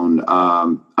zone,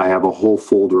 I have a whole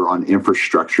folder on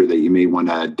infrastructure that you may want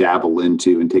to dabble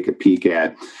into and take a peek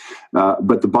at.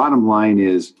 But the bottom line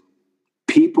is,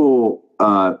 people,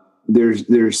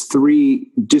 there's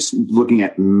 3, just looking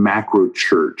at macro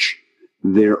church,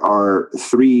 there are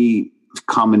 3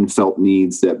 common felt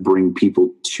needs that bring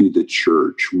people to the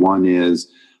church. One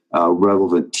is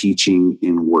relevant teaching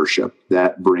in worship.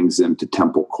 That brings them to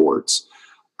temple courts.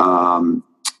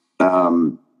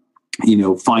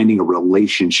 Finding a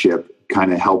relationship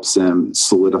kind of helps them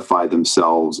solidify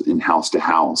themselves in house to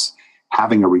house.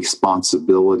 Having a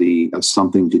responsibility of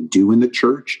something to do in the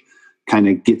church kind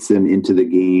of gets them into the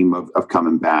game of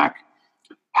coming back.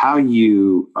 How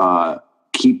you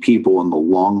keep people in the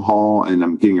long haul, and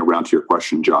I'm getting around to your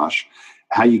question, Josh,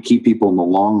 how you keep people in the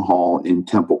long haul in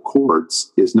temple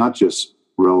courts is not just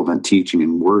relevant teaching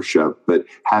and worship, but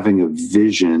having a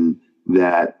vision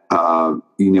that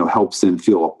helps them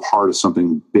feel a part of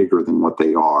something bigger than what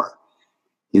they are.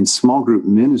 In small group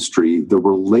ministry, the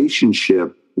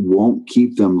relationship won't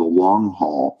keep them the long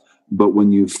haul, but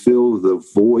when you fill the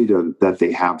void that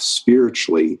they have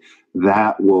spiritually,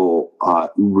 that will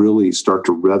really start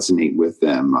to resonate with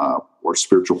them, or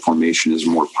spiritual formation is a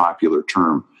more popular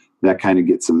term. That kind of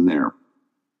gets them there.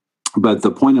 But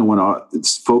the point I want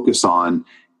to focus on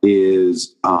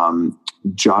is,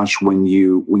 Josh, when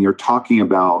you're talking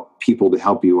about people to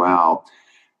help you out,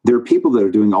 there are people that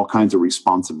are doing all kinds of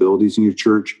responsibilities in your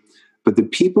church, but the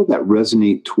people that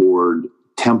resonate toward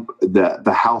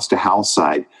the house to house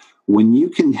side, when you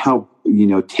can help,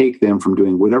 take them from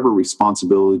doing whatever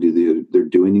responsibility they're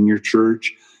doing in your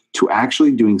church to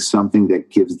actually doing something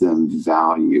that gives them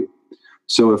value.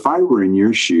 So if I were in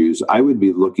your shoes, I would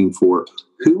be looking for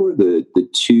who are the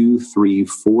 2, 3,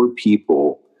 4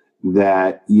 people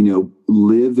that,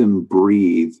 live and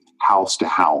breathe house to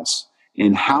house.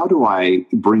 And how do I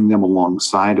bring them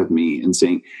alongside of me and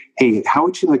saying, hey, how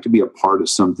would you like to be a part of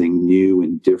something new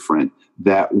and different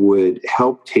that would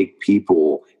help take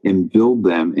people and build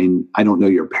them? And I don't know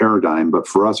your paradigm, but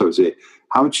for us, I would say,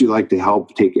 how would you like to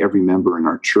help take every member in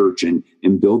our church and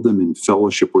build them in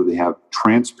fellowship where they have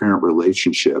transparent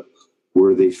relationship,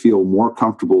 where they feel more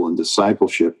comfortable in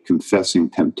discipleship, confessing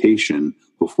temptation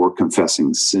before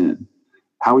confessing sin?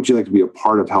 How would you like to be a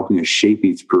part of helping us shape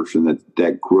each person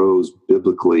that grows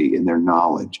biblically in their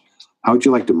knowledge? How would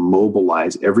you like to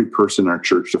mobilize every person in our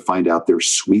church to find out their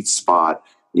sweet spot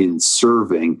in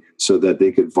serving so that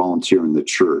they could volunteer in the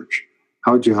church?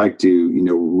 How would you like to,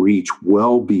 reach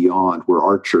well beyond where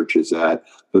our church is at,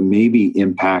 but maybe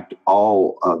impact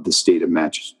all of the state of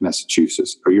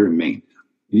Massachusetts? Or you're in Maine.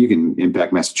 You can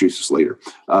impact Massachusetts later.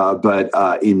 But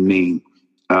in Maine,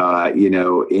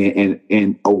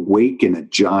 and awaken a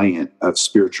giant of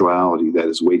spirituality that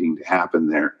is waiting to happen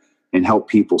there and help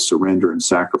people surrender and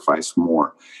sacrifice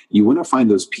more. You want to find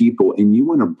those people and you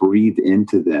want to breathe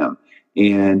into them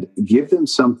and give them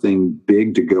something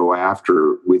big to go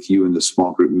after with you in the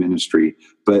small group ministry.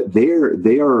 But they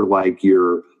are like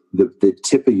the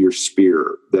tip of your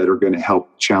spear that are going to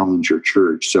help challenge your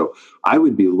church. So I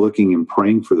would be looking and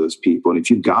praying for those people. And if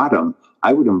you got them,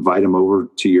 I would invite them over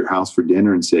to your house for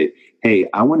dinner and say, hey,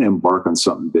 I want to embark on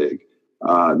something big.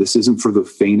 This isn't for the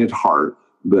faint at heart,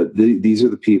 but these are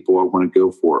the people I want to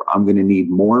go for. I'm going to need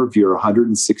more of your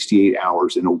 168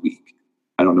 hours in a week.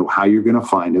 I don't know how you're going to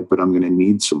find it, but I'm going to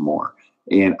need some more.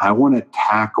 And I want to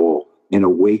tackle and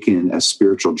awaken a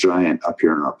spiritual giant up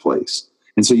here in our place.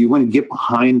 And so you want to get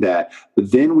behind that.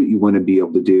 But then what you want to be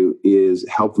able to do is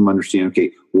help them understand,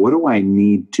 okay, what do I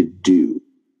need to do?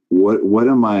 What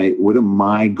am I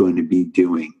going to be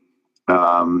doing?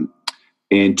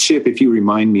 And Chip, if you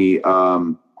remind me, if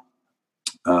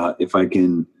I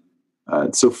can,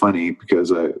 it's so funny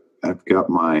because I've got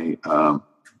my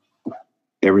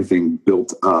everything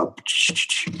built up.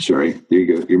 Sorry, there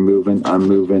you go. You're moving. I'm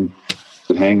moving.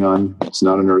 But hang on, it's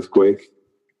not an earthquake.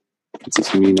 It's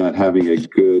just me not having a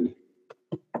good.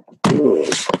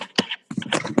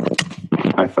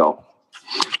 I fell.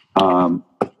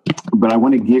 But I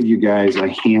want to give you guys a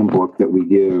handbook that we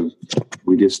give.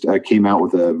 We just came out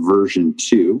with a version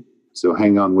 2. So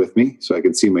hang on with me so I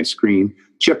can see my screen.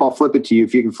 Chip, I'll flip it to you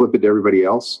if you can flip it to everybody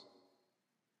else.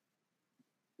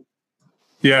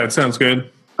 Yeah, it sounds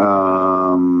good.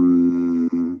 But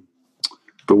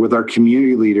with our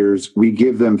community leaders, we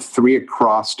give them 3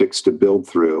 acrostics to build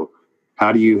through.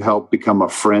 How do you help become a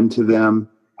friend to them?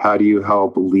 How do you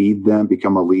help lead them,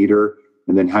 become a leader?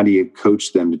 And then how do you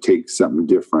coach them to take something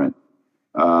different?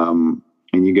 And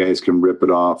you guys can rip it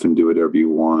off and do whatever you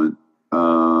want.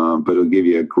 But it'll give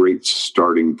you a great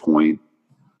starting point.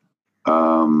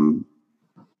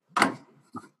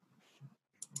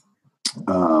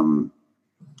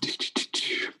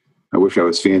 I wish I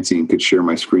was fancy and could share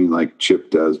my screen like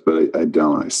Chip does, but I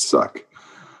don't. I suck.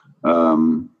 Let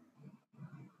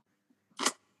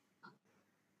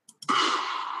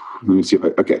me see if I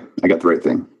got the right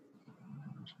thing.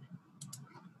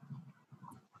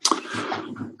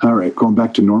 All right, going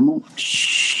back to normal.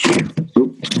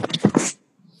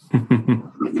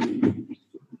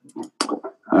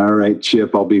 All right,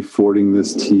 Chip, I'll be forwarding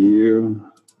this to you.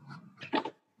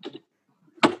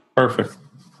 Perfect.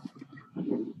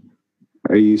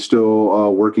 Are you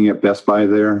still working at Best Buy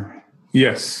there?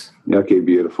 Yes. Okay,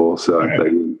 beautiful. So I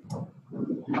thought you...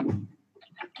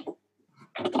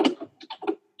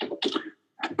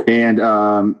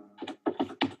 And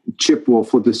Chip will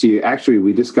flip this to you. Actually,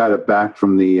 we just got it back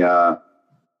from the...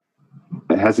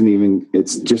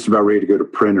 it's just about ready to go to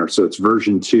printer. So it's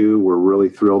version 2. We're really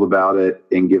thrilled about it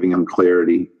and giving them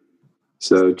clarity.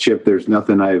 So Chip, there's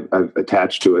nothing I've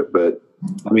attached to it, but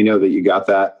let me know that you got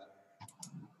that.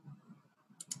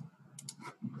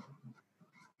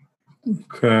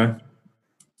 Okay.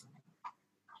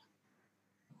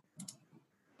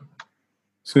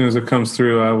 As soon as it comes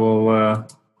through, I will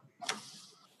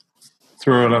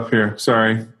throw it up here.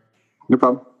 Sorry. No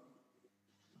problem.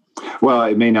 Well,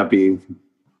 it may not be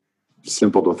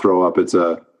simple to throw up. It's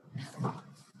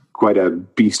quite a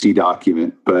beastie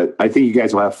document, but I think you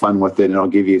guys will have fun with it, and I'll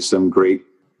give you some great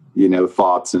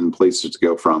thoughts and places to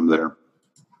go from there.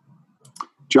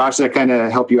 Josh, that kind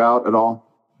of help you out at all?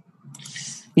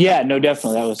 Yeah, no,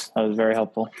 definitely. That was very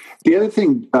helpful. The other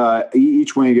thing,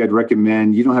 each one of you I'd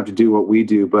recommend, you don't have to do what we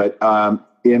do, but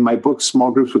in my book,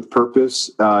 Small Groups with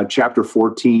Purpose, chapter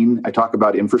 14, I talk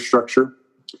about infrastructure.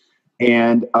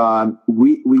 And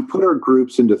we put our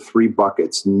groups into 3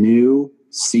 buckets: new,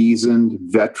 seasoned,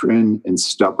 veteran, and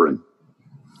stubborn.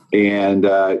 And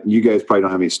you guys probably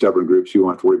don't have any stubborn groups. You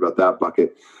won't have to worry about that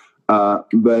bucket.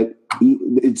 But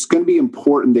it's going to be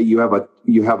important that you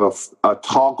have a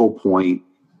toggle point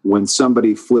when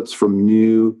somebody flips from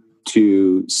new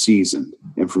to seasoned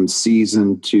and from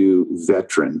seasoned to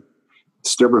veteran.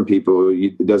 Stubborn people,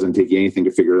 it doesn't take you anything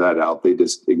to figure that out. They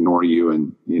just ignore you,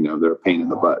 and they're a pain in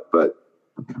the butt. But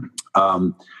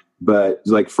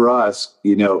like for us,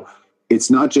 it's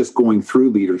not just going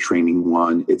through leader training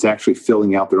 1, it's actually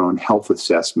filling out their own health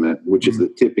assessment, which is the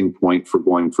tipping point for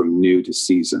going from new to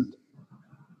seasoned.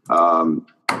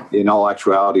 In all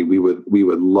actuality, we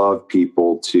would love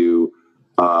people to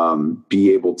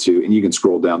be able to, and you can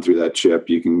scroll down through that, Chip.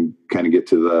 You can kind of get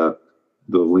to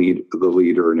the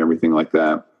leader and everything like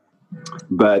that.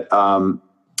 But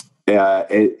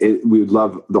we would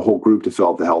love the whole group to fill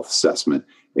out the health assessment.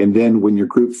 And then when your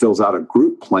group fills out a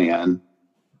group plan,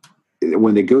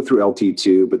 when they go through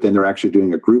LT2, but then they're actually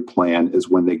doing a group plan, is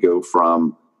when they go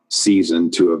from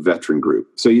seasoned to a veteran group.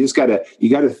 So you got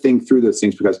to think through those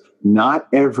things, because not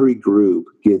every group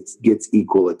gets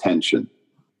equal attention.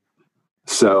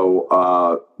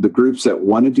 So the groups that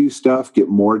want to do stuff get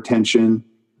more attention,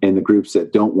 and the groups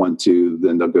that don't want to,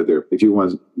 then they'll go there. If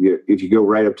you go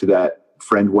right up to that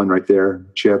friend one right there,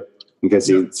 Chip,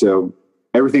 so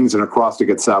everything's an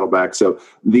acrostic at Saddleback. So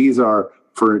these are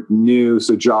for new.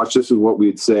 So Josh, this is what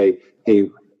we'd say. Hey,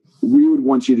 we would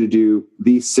want you to do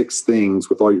these 6 things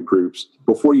with all your groups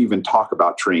before you even talk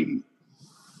about training.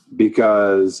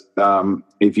 Because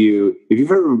if you've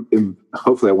ever,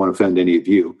 hopefully I won't offend any of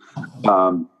you,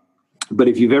 but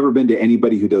if you've ever been to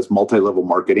anybody who does multi-level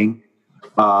marketing,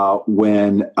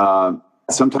 when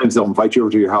sometimes they'll invite you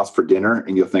over to your house for dinner,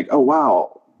 and you'll think, oh,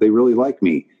 wow, they really like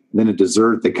me. And then at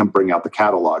dessert, they come bring out the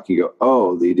catalog. You go,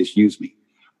 oh, they just use me.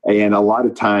 And a lot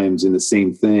of times in the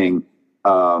same thing,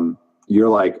 you're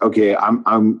like, okay,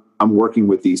 I'm working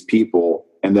with these people,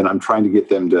 and then I'm trying to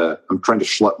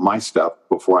schlep my stuff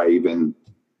before I even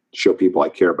show people I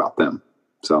care about them.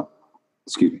 So,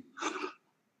 excuse me.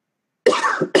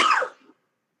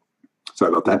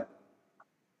 Sorry about that.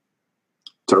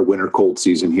 It's our winter cold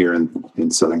season here in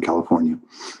Southern California.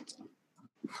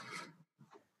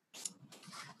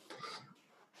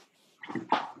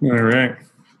 All right.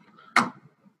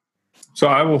 So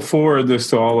I will forward this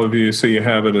to all of you so you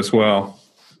have it as well.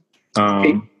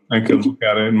 I can look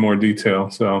at it in more detail.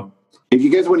 So if you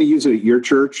guys want to use it at your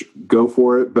church, go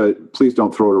for it, but please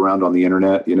don't throw it around on the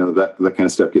internet. That kind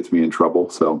of stuff gets me in trouble.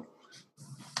 So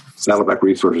Saddleback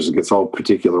Resources gets all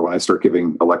particular when I start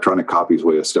giving electronic copies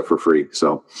away of stuff for free.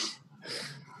 So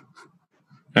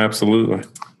absolutely.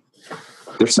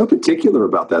 They're so particular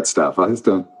about that stuff. I just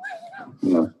don't,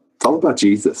 it's all about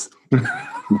Jesus.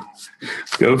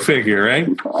 Go figure, right?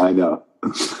 I know.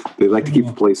 They like to keep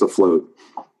the place afloat.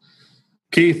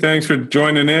 Keith, thanks for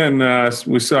joining in.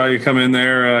 We saw you come in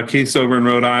there. Keith's over in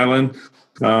Rhode Island.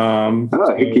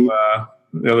 Hey, Keith.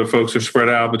 The other folks are spread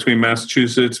out between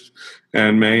Massachusetts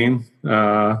and Maine.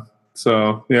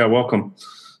 So, yeah, welcome.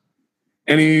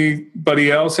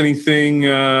 Anybody else? Anything,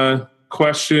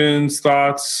 questions,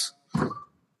 thoughts?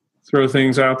 Throw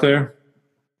things out there.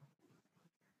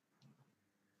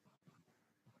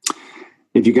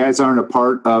 If you guys aren't a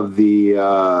part of the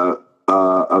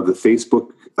Facebook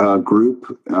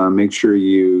group, make sure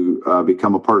you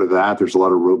become a part of that. There's a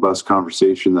lot of robust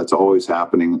conversation that's always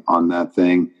happening on that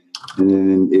thing. And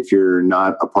then if you're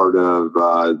not a part of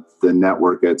the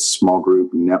network at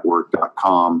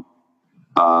smallgroupnetwork.com,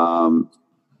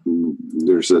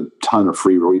 there's a ton of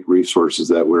free resources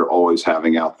that we're always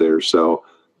having out there. So,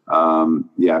 go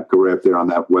right up there on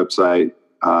that website.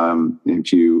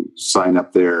 If you sign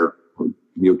up there,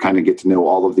 you'll kind of get to know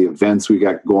all of the events we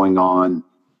got going on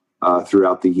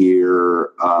throughout the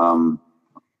year.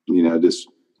 Just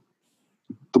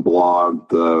the blog,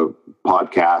 the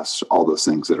podcasts, all those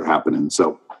things that are happening.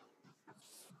 So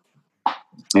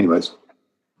anyways.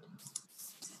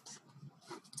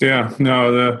 Yeah,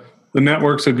 no, the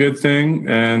network's a good thing.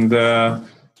 And, I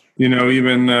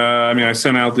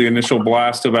sent out the initial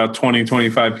blast to about 20,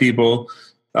 25 people.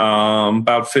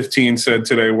 About 15 said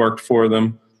today worked for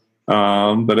them.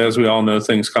 But as we all know,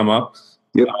 things come up.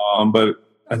 Yep. But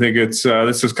I think it's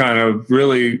this is kind of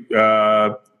really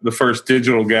the first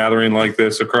digital gathering like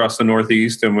this across the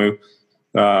Northeast, and we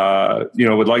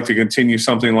would like to continue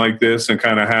something like this and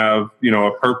kind of have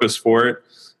a purpose for it,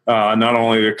 not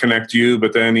only to connect you,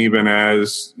 but then even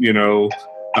as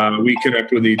we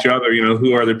connect with each other.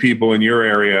 Who are the people in your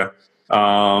area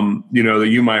that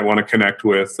you might want to connect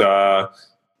with?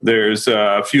 There's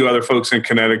a few other folks in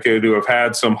Connecticut who have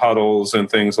had some huddles and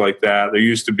things like that. There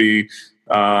used to be,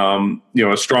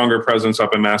 a stronger presence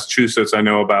up in Massachusetts, I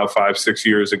know, about 5-6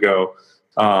 years ago.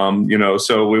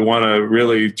 So we want to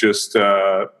really just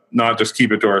not just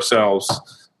keep it to ourselves,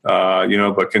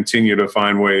 but continue to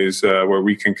find ways where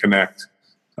we can connect.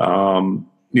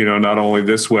 Not only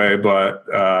this way, but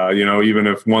even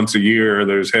if once a year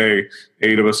there's 8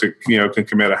 of us that can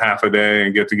commit a half a day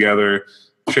and get together,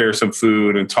 share some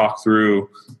food and talk through,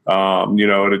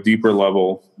 at a deeper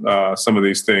level, some of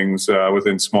these things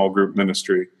within small group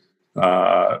ministry.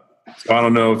 I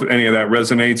don't know if any of that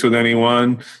resonates with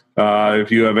anyone.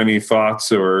 If you have any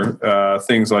thoughts or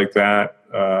things like that,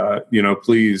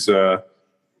 please,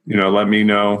 let me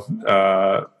know,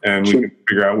 and we can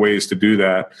figure out ways to do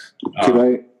that.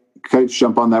 Could I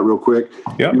jump on that real quick?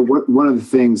 Yeah. One of the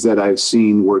things that I've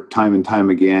seen work time and time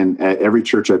again at every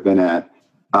church I've been at,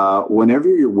 whenever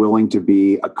you're willing to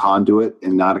be a conduit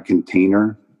and not a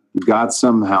container, God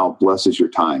somehow blesses your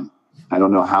time. I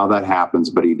don't know how that happens,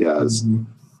 but he does. Mm-hmm.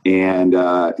 And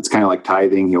it's kind of like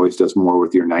tithing. He always does more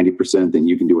with your 90% than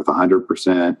you can do with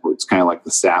 100%. It's kind of like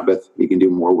the Sabbath. He can do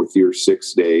more with your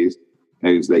 6 days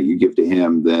that you give to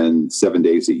him than 7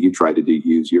 days that you try to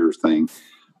use your thing.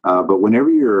 But whenever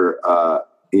you're,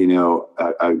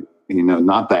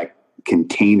 not that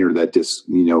container that just,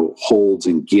 holds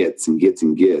and gets and gets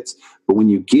and gets, but when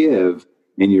you give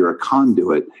and you're a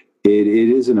conduit, it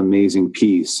is an amazing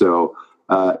piece. So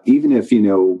even if,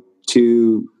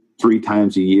 2-3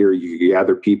 times a year, you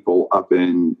gather people up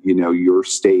in, your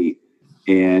state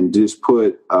and just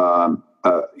put, a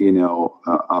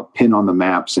pin on the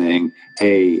map saying,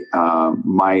 hey,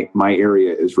 my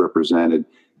area is represented.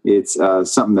 It's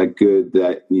something that could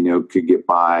get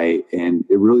by, and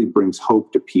it really brings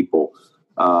hope to people.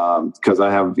 Because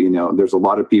I have, there's a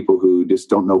lot of people who just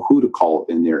don't know who to call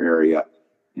in their area,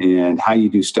 and how you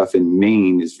do stuff in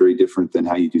Maine is very different than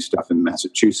how you do stuff in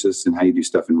Massachusetts and how you do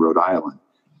stuff in Rhode Island.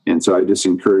 And so I just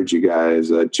encourage you guys,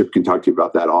 Chip can talk to you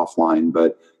about that offline,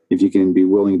 but if you can be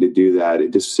willing to do that,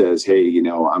 it just says, hey,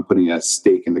 I'm putting a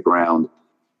stake in the ground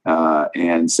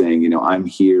and saying, I'm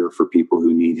here for people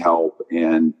who need help,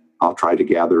 and I'll try to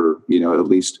gather, at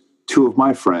least 2 of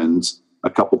my friends a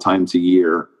couple times a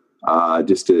year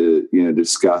just to,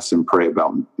 discuss and pray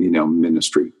about,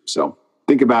 ministry. So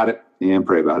think about it and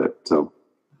pray about it. So.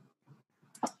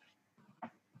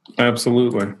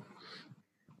 Absolutely.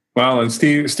 Well, and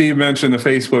Steve mentioned the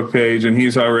Facebook page, and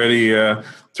he's already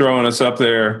throwing us up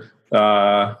there,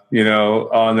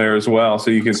 on there as well. So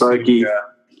you can see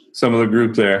some of the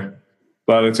group there.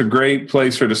 But it's a great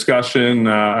place for discussion.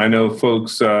 I know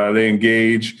folks, they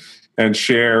engage and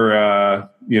share,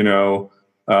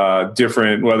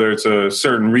 different, whether it's a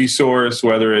certain resource,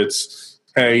 whether it's,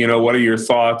 hey, what are your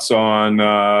thoughts on,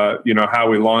 how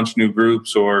we launch new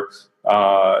groups, or,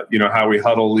 how we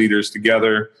huddle leaders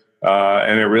together.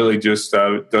 And it really just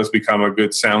does become a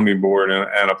good sounding board and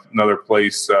another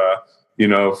place,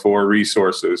 for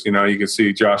resources. You can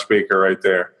see Josh Baker right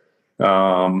there,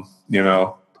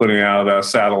 putting out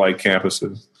satellite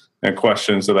campuses and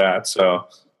questions of that. So,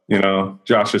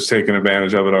 Josh is taking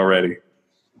advantage of it already.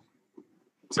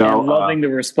 So I'm loving the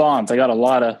response. I got a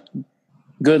lot of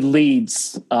good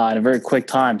leads in a very quick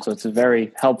time. So it's a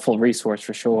very helpful resource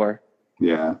for sure.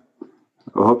 Yeah.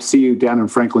 I hope to see you down in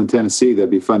Franklin, Tennessee.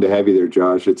 That'd be fun to have you there,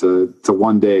 Josh. It's a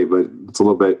one day, but it's a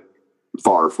little bit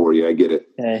far for you. I get it.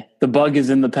 Hey, the bug is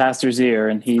in the pastor's ear,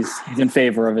 and he's in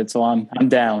favor of it. So I'm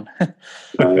down.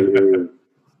 I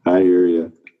hear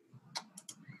you.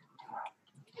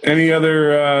 Any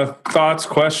other thoughts,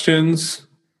 questions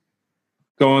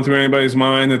going through anybody's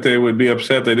mind that they would be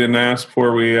upset they didn't ask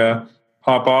before we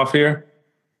hop off here?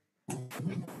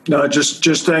 No,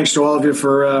 just thanks to all of you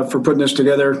for putting this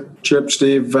together. Chip,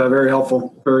 Steve, very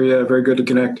helpful. Very good to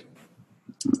connect.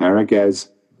 All right, guys.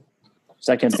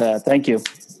 Second, thank you.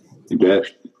 You bet.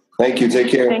 Thank you. Take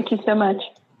care. Thank you so much.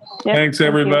 Yep, Thanks,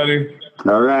 everybody.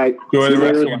 All right. Enjoy the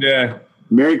rest of your day.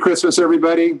 Merry Christmas,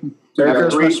 everybody. Merry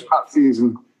Have Christmas. a great hot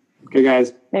season. Okay,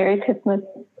 guys. Merry Christmas.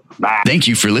 Bye. Thank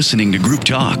you for listening to Group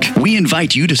Talk. We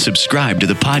invite you to subscribe to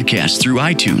the podcast through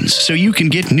iTunes so you can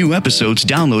get new episodes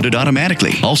downloaded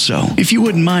automatically. Also, if you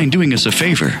wouldn't mind doing us a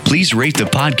favor, please rate the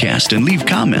podcast and leave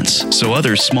comments so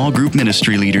other small group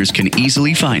ministry leaders can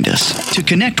easily find us. To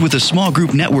connect with a small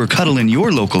group network huddle in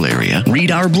your local area,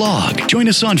 read our blog, join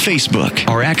us on Facebook,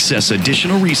 or access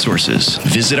additional resources,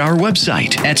 visit our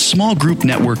website at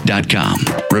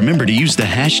smallgroupnetwork.com. Remember to use the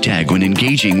hashtag when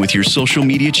engaging with your social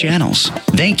media channels.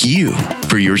 Thank you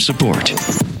for your support.